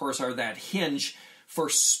disciples, of course, are that hinge for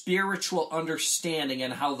spiritual understanding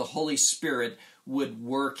and how the Holy Spirit would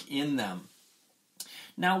work in them.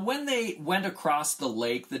 Now, when they went across the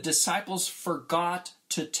lake, the disciples forgot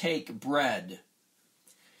to take bread.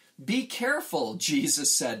 Be careful,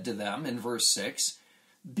 Jesus said to them in verse 6.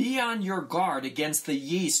 Be on your guard against the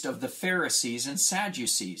yeast of the Pharisees and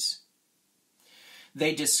Sadducees.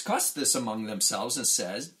 They discussed this among themselves and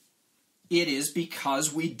said, it is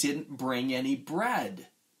because we didn't bring any bread.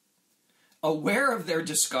 Aware of their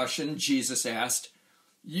discussion, Jesus asked,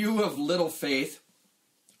 you of little faith,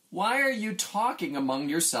 why are you talking among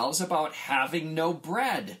yourselves about having no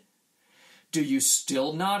bread? Do you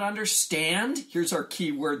still not understand? Here's our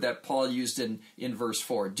key word that Paul used in verse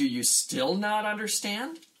 4. Do you still not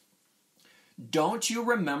understand? Don't you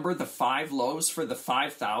remember the 5 loaves for the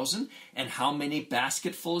 5,000 and how many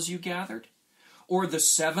basketfuls you gathered? Or the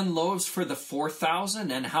 7 loaves for the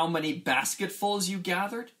 4,000 and how many basketfuls you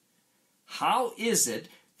gathered? How is it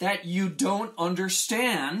that you don't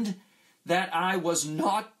understand that I was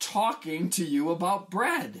not talking to you about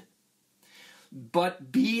bread?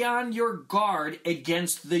 But be on your guard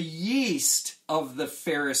against the yeast of the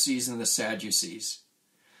Pharisees and the Sadducees.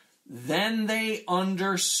 Then they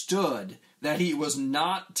understood that he was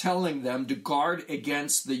not telling them to guard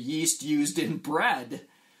against the yeast used in bread,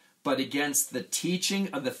 but against the teaching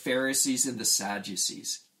of the Pharisees and the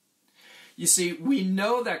Sadducees. You see, we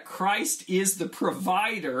know that Christ is the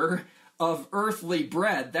provider of earthly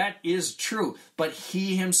bread. That is true. But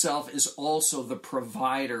he himself is also the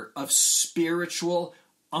provider of spiritual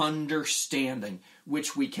understanding,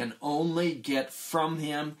 which we can only get from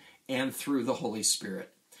him and through the Holy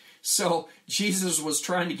Spirit. So Jesus was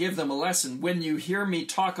trying to give them a lesson. When you hear me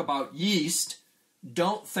talk about yeast,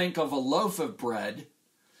 don't think of a loaf of bread.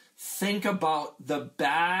 Think about the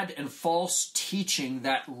bad and false teaching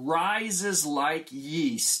that rises like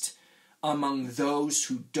yeast among those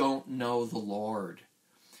who don't know the Lord.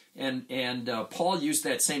 And Paul used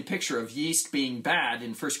that same picture of yeast being bad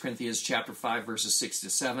in 1 Corinthians chapter 5, verses 6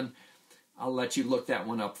 to 7. I'll let you look that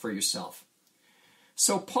one up for yourself.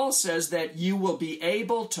 So Paul says that you will be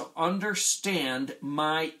able to understand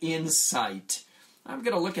my insight. I'm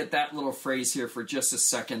going to look at that little phrase here for just a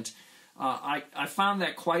second. I found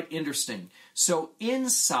that quite interesting. So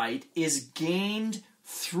insight is gained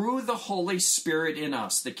through the Holy Spirit in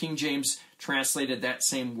us. The King James translated that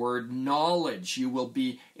same word, knowledge. You will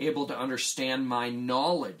be able to understand my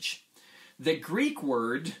knowledge. The Greek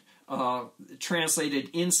word translated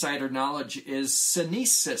insight or knowledge is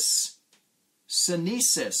synesis.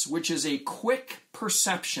 Synesis, which is a quick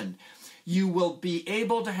perception. You will be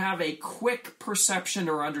able to have a quick perception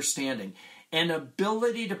or understanding, an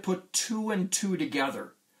ability to put two and two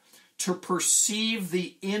together, to perceive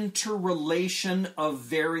the interrelation of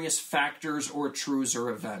various factors or truths or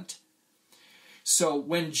event. So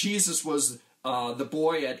when Jesus was the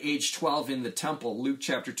boy at age 12 in the temple, Luke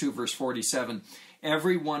chapter 2, verse 47,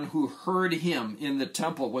 everyone who heard him in the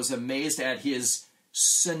temple was amazed at his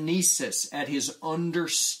synesis, at his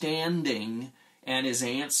understanding and his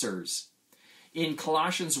answers. In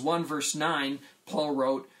Colossians 1, verse 9, Paul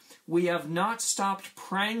wrote, "We have not stopped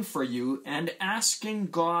praying for you and asking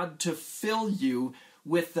God to fill you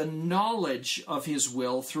with the knowledge of his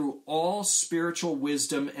will through all spiritual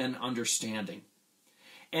wisdom and understanding."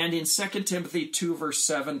 And in 2 Timothy 2, verse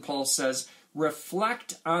 7, Paul says,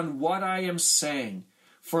 "Reflect on what I am saying,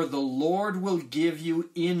 for the Lord will give you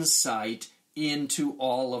insight into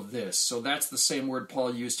all of this." So that's the same word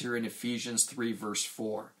Paul used here in Ephesians 3, verse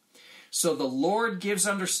 4. So the Lord gives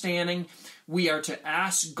understanding. We are to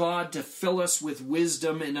ask God to fill us with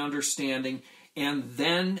wisdom and understanding. And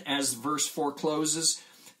then, as verse 4 closes,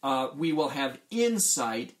 we will have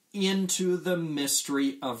insight into the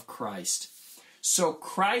mystery of Christ. So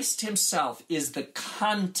Christ himself is the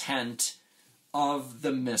content of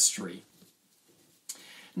the mystery.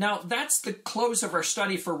 Now, that's the close of our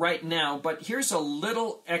study for right now, but here's a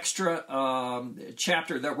little extra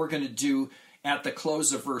chapter that we're going to do at the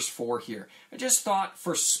close of verse 4 here. I just thought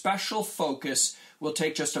for special focus, we'll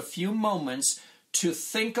take just a few moments to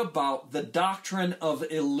think about the doctrine of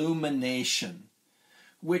illumination,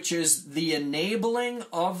 which is the enabling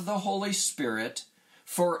of the Holy Spirit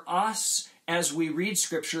for us as we read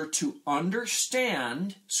Scripture to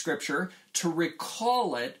understand Scripture, to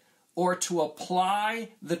recall it, or to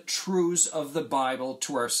apply the truths of the Bible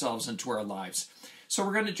to ourselves and to our lives. So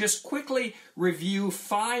we're going to just quickly review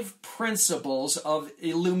 5 principles of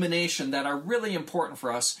illumination that are really important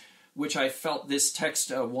for us, which I felt this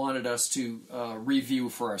text wanted us to review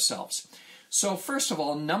for ourselves. So first of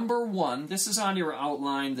all, number 1, this is on your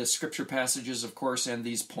outline, the scripture passages, of course, and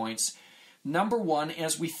these points. Number 1,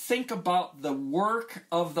 as we think about the work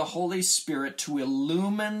of the Holy Spirit to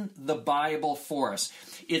illumine the Bible for us,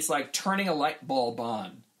 it's like turning a light bulb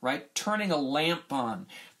on, right? Turning a lamp on.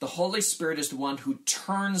 The Holy Spirit is the one who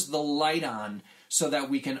turns the light on so that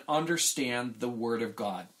we can understand the Word of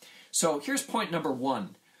God. So here's point number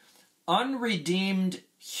 1. Unredeemed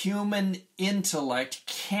human intellect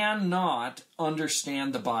cannot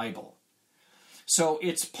understand the Bible. So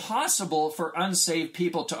it's possible for unsaved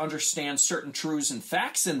people to understand certain truths and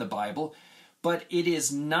facts in the Bible, but it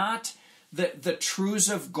is not the truths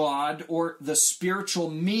of God, or the spiritual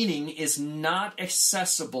meaning is not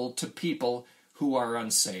accessible to people who are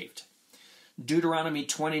unsaved. Deuteronomy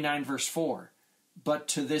 29, verse 4. "But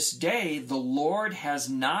to this day the Lord has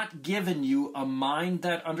not given you a mind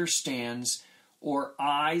that understands, or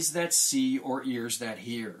eyes that see, or ears that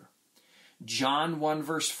hear." John 1,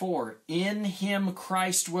 verse 4. "In him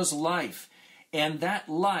Christ was life, and that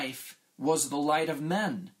life was the light of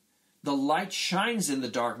men. The light shines in the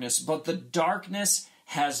darkness, but the darkness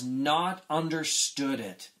has not understood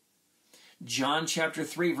it." John chapter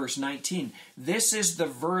 3, verse 19. "This is the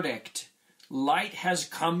verdict. Light has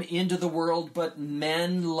come into the world, but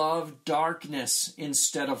men love darkness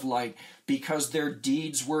instead of light, because their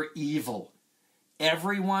deeds were evil.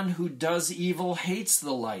 Everyone who does evil hates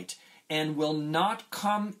the light, and will not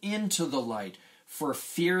come into the light, for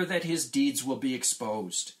fear that his deeds will be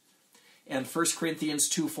exposed." And 1 Corinthians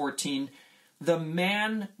 2:14, "The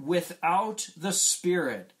man without the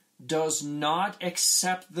Spirit does not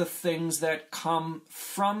accept the things that come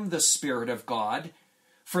from the Spirit of God,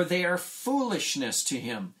 for they are foolishness to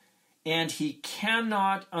him, and he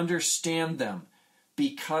cannot understand them,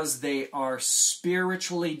 because they are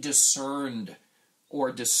spiritually discerned,"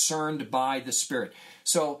 or discerned by the Spirit.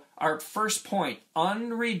 So our first point,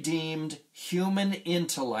 unredeemed human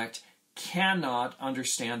intellect cannot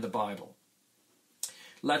understand the Bible.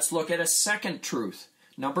 Let's look at a second truth.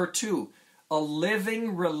 Number 2, a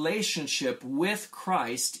living relationship with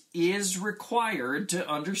Christ is required to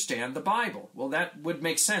understand the Bible. Well, that would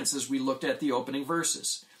make sense as we looked at the opening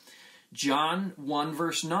verses. John 1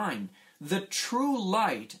 verse 9, the true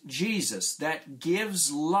light, Jesus, that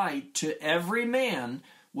gives light to every man,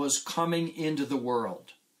 was coming into the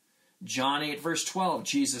world. John 8 verse 12,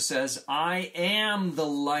 Jesus says, I am the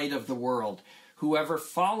light of the world. Whoever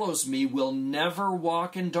follows me will never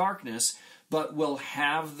walk in darkness, but will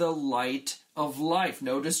have the light of life.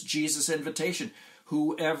 Notice Jesus' invitation.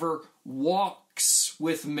 Whoever walks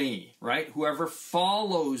with me, right? Whoever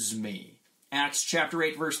follows me. Acts chapter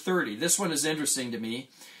 8 verse 30. This one is interesting to me.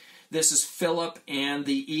 This is Philip and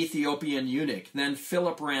the Ethiopian eunuch. Then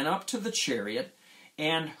Philip ran up to the chariot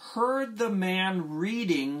and heard the man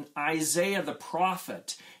reading Isaiah the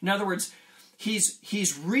prophet. In other words,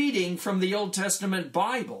 he's reading from the Old Testament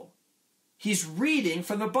Bible. He's reading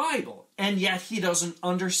from the Bible, and yet he doesn't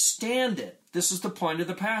understand it. This is the point of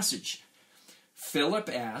the passage. Philip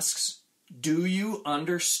asks, do you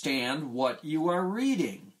understand what you are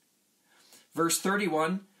reading? Verse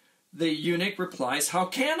 31, the eunuch replies, how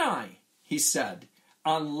can I? He said,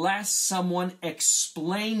 unless someone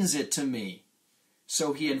explains it to me.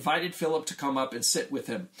 So he invited Philip to come up and sit with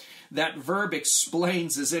him. That verb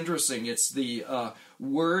explains is interesting. It's the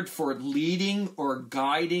word for leading or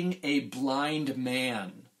guiding a blind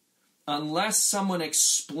man. Unless someone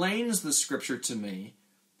explains the scripture to me,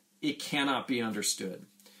 it cannot be understood.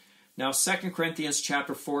 Now, 2 Corinthians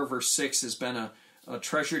chapter 4, verse 6 has been a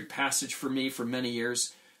treasured passage for me for many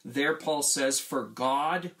years. There Paul says, for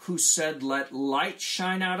God, who said, let light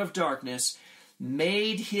shine out of darkness,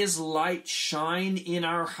 made his light shine in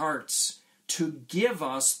our hearts to give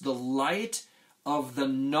us the light of the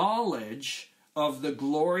knowledge of the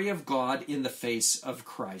glory of God in the face of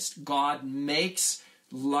Christ. God makes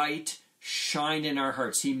light shine in our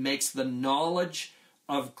hearts. He makes the knowledge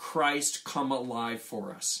of Christ come alive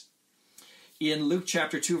for us. In Luke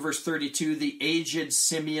chapter 2, verse 32, the aged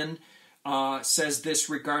Simeon says this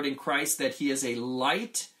regarding Christ, that he is a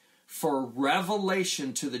light for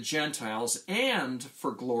revelation to the Gentiles and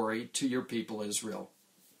for glory to your people Israel.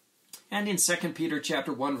 And in 2 Peter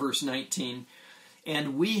chapter 1, verse 19,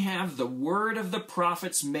 and we have the word of the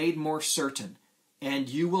prophets made more certain, and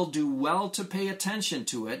you will do well to pay attention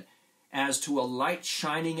to it as to a light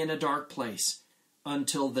shining in a dark place,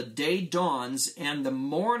 until the day dawns and the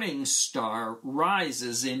morning star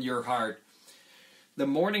rises in your heart. The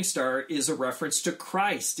morning star is a reference to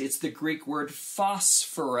Christ. It's the Greek word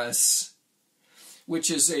phosphorus, which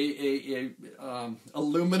is a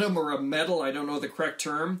aluminum or a metal, I don't know the correct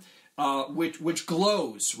term, which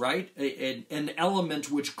glows, right? An element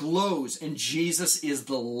which glows, and Jesus is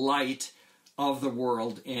the light of the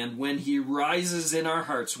world. And when he rises in our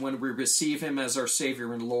hearts, when we receive him as our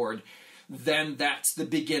Savior and Lord, then that's the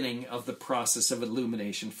beginning of the process of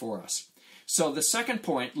illumination for us. So the second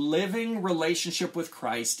point, living relationship with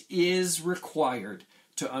Christ is required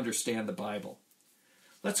to understand the Bible.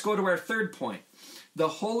 Let's go to our third point. The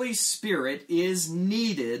Holy Spirit is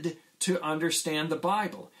needed to understand the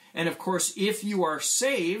Bible. And of course, if you are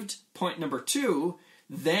saved, point number 2,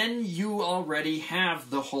 then you already have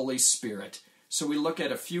the Holy Spirit. So we look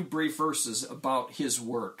at a few brief verses about his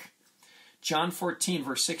work. John 14,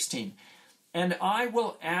 verse 16. And I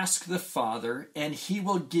will ask the Father, and he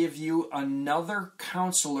will give you another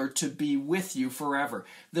counselor to be with you forever,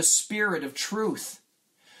 the Spirit of truth.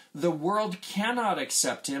 The world cannot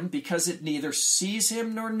accept him because it neither sees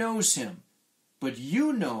him nor knows him. But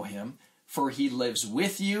you know him, for he lives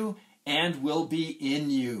with you and will be in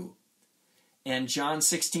you. And John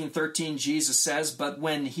 16:13, Jesus says, but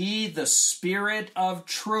when he, the Spirit of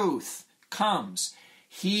truth, comes,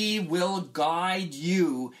 he will guide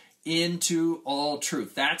you into all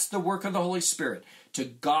truth. That's the work of the Holy Spirit, to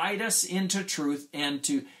guide us into truth and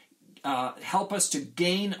to help us to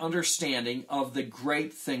gain understanding of the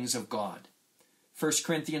great things of God. 1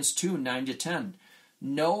 Corinthians 2, 9-10.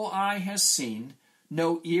 No eye has seen,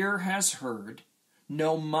 no ear has heard,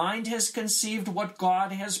 no mind has conceived what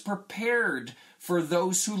God has prepared for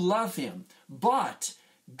those who love him. But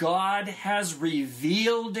God has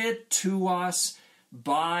revealed it to us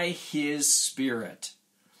by his Spirit.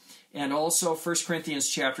 And also 1 Corinthians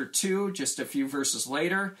chapter 2, just a few verses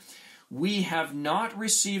later, we have not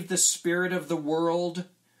received the spirit of the world,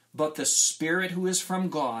 but the Spirit who is from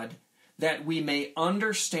God, that we may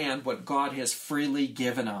understand what God has freely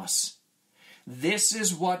given us. This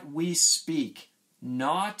is what we speak,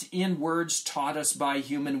 not in words taught us by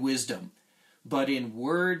human wisdom, but in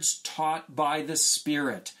words taught by the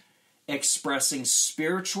Spirit, expressing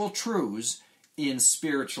spiritual truths in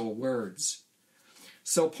spiritual words.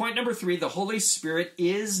 So point number 3, the Holy Spirit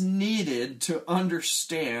is needed to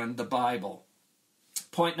understand the Bible.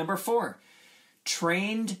 Point number 4,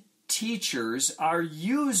 trained teachers are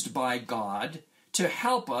used by God to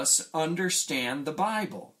help us understand the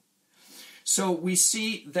Bible. So we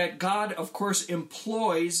see that God, of course,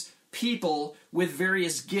 employs people with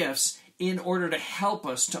various gifts in order to help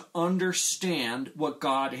us to understand what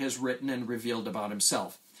God has written and revealed about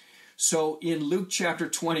himself. So in Luke chapter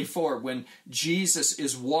 24, when Jesus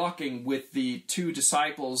is walking with the 2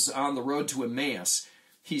 disciples on the road to Emmaus,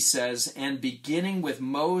 he says, "And beginning with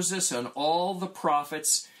Moses and all the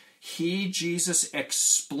prophets, he, Jesus,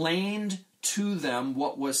 explained to them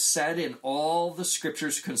what was said in all the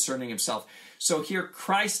scriptures concerning himself." So here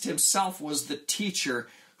Christ himself was the teacher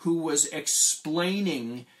who was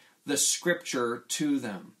explaining the scripture to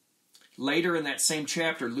them. Later in that same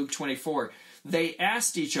chapter, Luke 24, they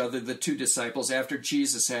asked each other, the 2 disciples, after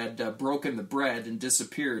Jesus had broken the bread and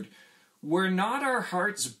disappeared, "Were not our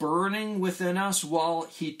hearts burning within us while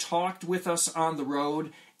he talked with us on the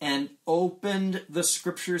road and opened the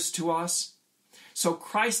scriptures to us?" So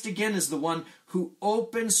Christ again is the one who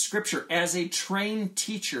opens scripture. As a trained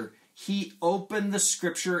teacher, he opened the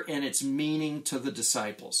scripture and its meaning to the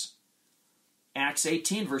disciples. Acts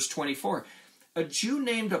 18, verse 24. "A Jew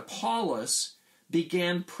named Apollos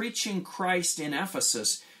began preaching Christ in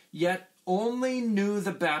Ephesus, yet only knew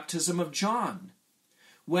the baptism of John.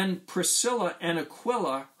 When Priscilla and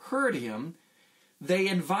Aquila heard him, they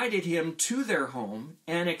invited him to their home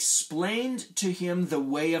and explained to him the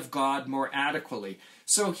way of God more adequately."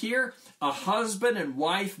 So here, a husband and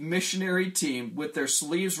wife missionary team with their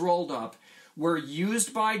sleeves rolled up were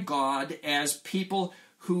used by God as people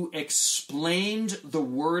who explained the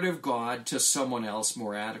Word of God to someone else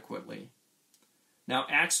more adequately. Now,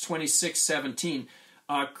 Acts 26:17,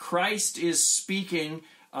 Christ is speaking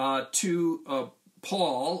to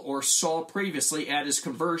Paul, or Saul previously, at his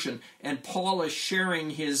conversion, and Paul is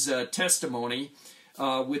sharing his testimony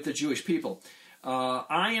with the Jewish people.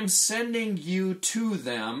 "I am sending you to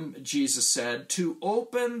them," Jesus said, "to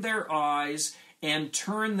open their eyes and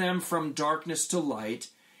turn them from darkness to light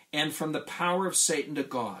and from the power of Satan to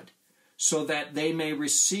God, so that they may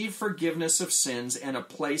receive forgiveness of sins and a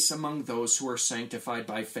place among those who are sanctified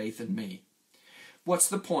by faith in me." What's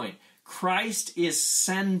the point? Christ is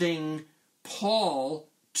sending Paul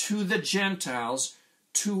to the Gentiles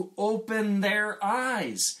to open their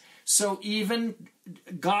eyes. So even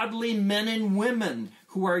godly men and women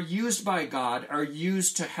who are used by God are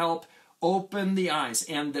used to help open the eyes.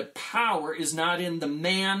 And the power is not in the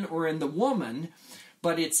man or in the woman,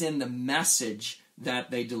 but it's in the message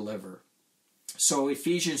that they deliver. So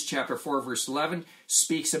Ephesians chapter 4, verse 11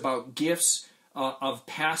 speaks about gifts of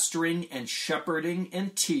pastoring and shepherding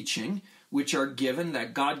and teaching, which are given,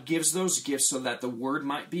 that God gives those gifts so that the word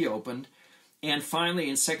might be opened. And finally,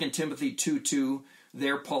 in 2 Timothy 2:2,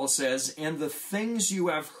 there Paul says, "And the things you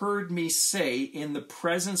have heard me say in the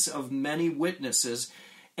presence of many witnesses,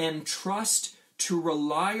 entrust to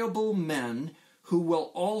reliable men who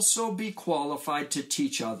will also be qualified to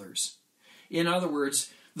teach others." In other words,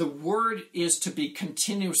 the word is to be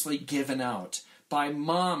continuously given out by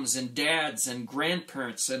moms and dads and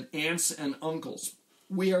grandparents and aunts and uncles.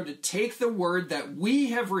 We are to take the word that we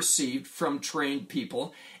have received from trained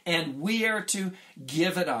people, and we are to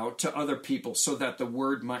give it out to other people so that the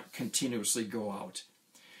word might continuously go out.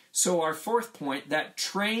 So our fourth point, that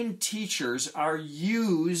trained teachers are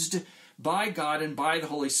used by God and by the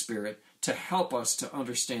Holy Spirit to help us to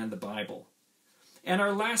understand the Bible. And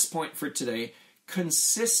our last point for today,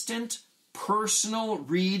 consistent personal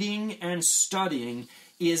reading and studying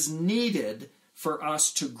is needed for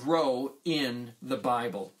us to grow in the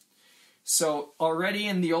Bible. So already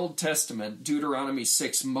in the Old Testament, Deuteronomy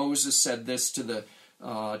 6, Moses said this to the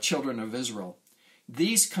children of Israel.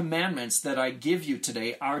 "These commandments that I give you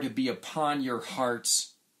today are to be upon your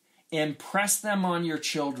hearts. Impress them on your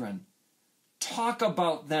children. Talk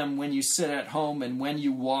about them when you sit at home and when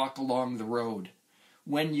you walk along the road,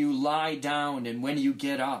 when you lie down and when you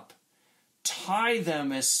get up. Tie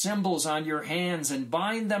them as symbols on your hands and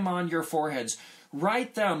bind them on your foreheads.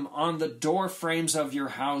 Write them on the door frames of your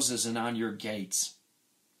houses and on your gates."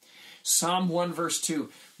 Psalm 1 verse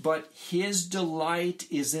 2, "But his delight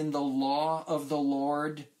is in the law of the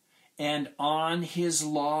Lord, and on his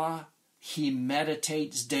law he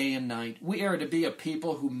meditates day and night." We are to be a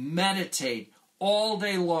people who meditate all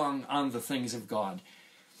day long on the things of God.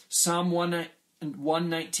 Psalm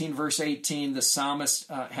 119 verse 18, the psalmist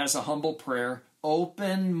has a humble prayer.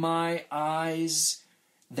 "Open my eyes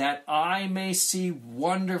that I may see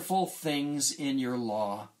wonderful things in your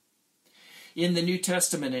law." In the New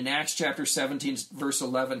Testament, in Acts chapter 17, verse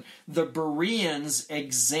 11, the Bereans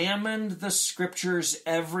examined the scriptures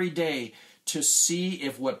every day to see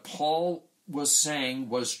if what Paul was saying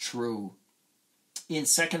was true. In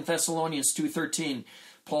 2 Thessalonians 2:13,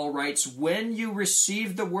 Paul writes, when you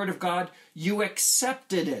received the word of God, you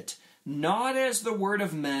accepted it, not as the word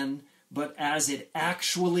of men, but as it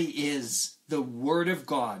actually is, the word of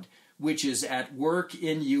God, which is at work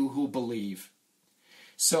in you who believe.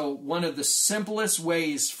 So one of the simplest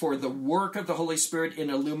ways for the work of the Holy Spirit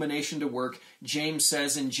in illumination to work, James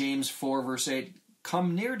says in James 4 verse 8,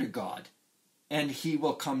 come near to God, and he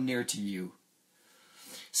will come near to you.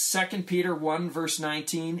 2 Peter 1 verse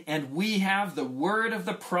 19, and we have the word of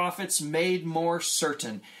the prophets made more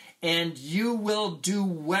certain, and you will do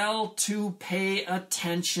well to pay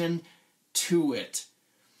attention to it.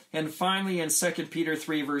 And finally in 2 Peter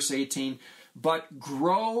 3 verse 18, but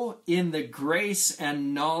grow in the grace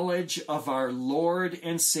and knowledge of our Lord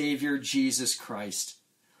and Savior Jesus Christ.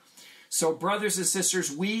 So brothers and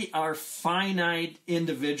sisters, we are finite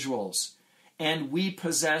individuals, and we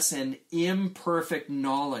possess an imperfect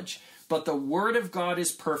knowledge. But the Word of God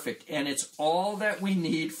is perfect, and it's all that we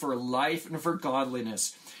need for life and for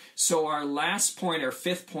godliness. So our last point, our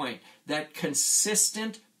fifth point, that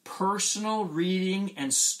consistent personal reading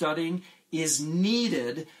and studying is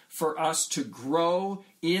needed for us to grow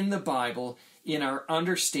in the Bible in our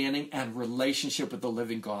understanding and relationship with the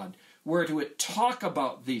living God. We're to talk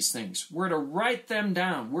about these things. We're to write them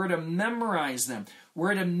down. We're to memorize them.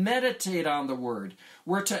 We're to meditate on the Word.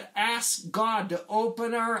 We're to ask God to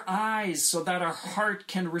open our eyes so that our heart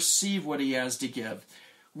can receive what He has to give.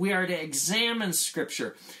 We are to examine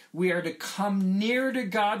Scripture. We are to come near to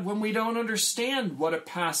God when we don't understand what a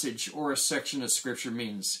passage or a section of Scripture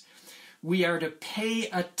means. We are to pay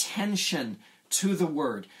attention to the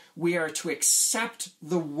Word. We are to accept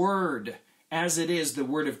the Word as it is, the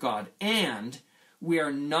Word of God. And we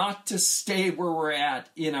are not to stay where we're at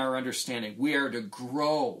in our understanding. We are to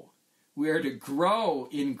grow. We are to grow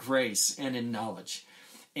in grace and in knowledge.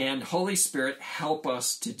 And Holy Spirit, help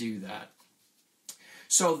us to do that.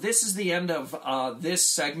 So this is the end of this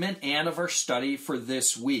segment and of our study for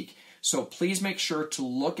this week. So please make sure to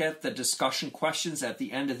look at the discussion questions at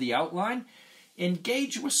the end of the outline.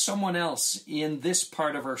 Engage with someone else in this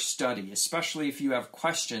part of our study, especially if you have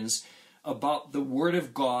questions about the Word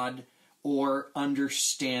of God or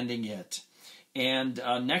understanding it. And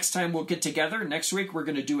next time we'll get together. Next week we're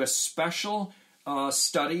going to do a special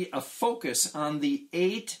study, a focus on the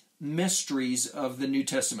 8 mysteries of the New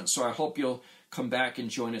Testament. So I hope you'll come back and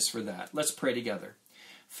join us for that. Let's pray together.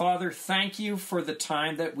 Father, thank you for the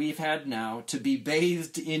time that we've had now to be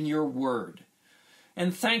bathed in your Word.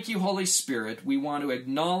 And thank you, Holy Spirit. We want to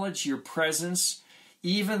acknowledge your presence,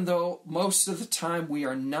 even though most of the time we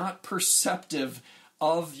are not perceptive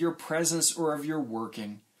of your presence or of your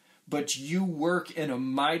working. But you work in a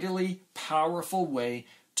mightily powerful way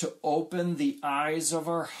to open the eyes of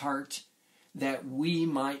our heart that we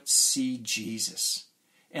might see Jesus,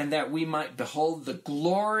 and that we might behold the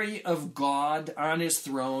glory of God on his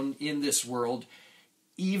throne in this world,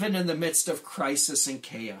 even in the midst of crisis and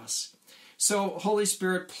chaos. So, Holy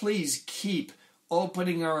Spirit, please keep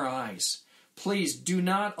opening our eyes. Please do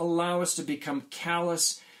not allow us to become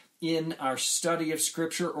callous in our study of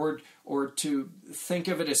Scripture, or to think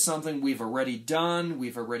of it as something we've already done,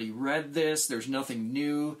 we've already read this, there's nothing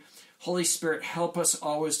new. Holy Spirit, help us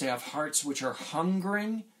always to have hearts which are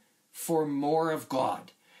hungering for more of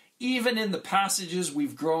God. Even in the passages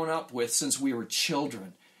we've grown up with since we were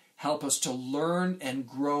children, help us to learn and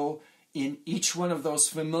grow in each one of those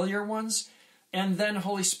familiar ones. And then,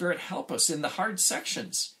 Holy Spirit, help us in the hard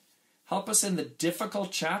sections. Help us in the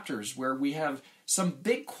difficult chapters where we have some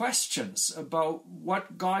big questions about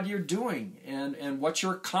what, God, you're doing and what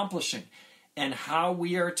you're accomplishing and how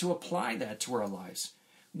we are to apply that to our lives.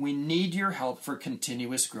 We need your help for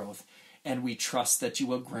continuous growth, and we trust that you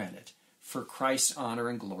will grant it. For Christ's honor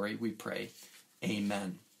and glory, we pray.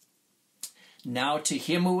 Amen. Now to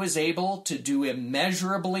him who is able to do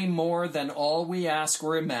immeasurably more than all we ask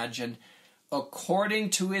or imagine,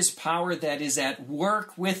 according to his power that is at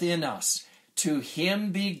work within us, to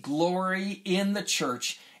him be glory in the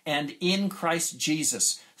church and in Christ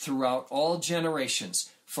Jesus throughout all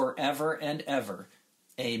generations, forever and ever.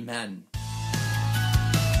 Amen.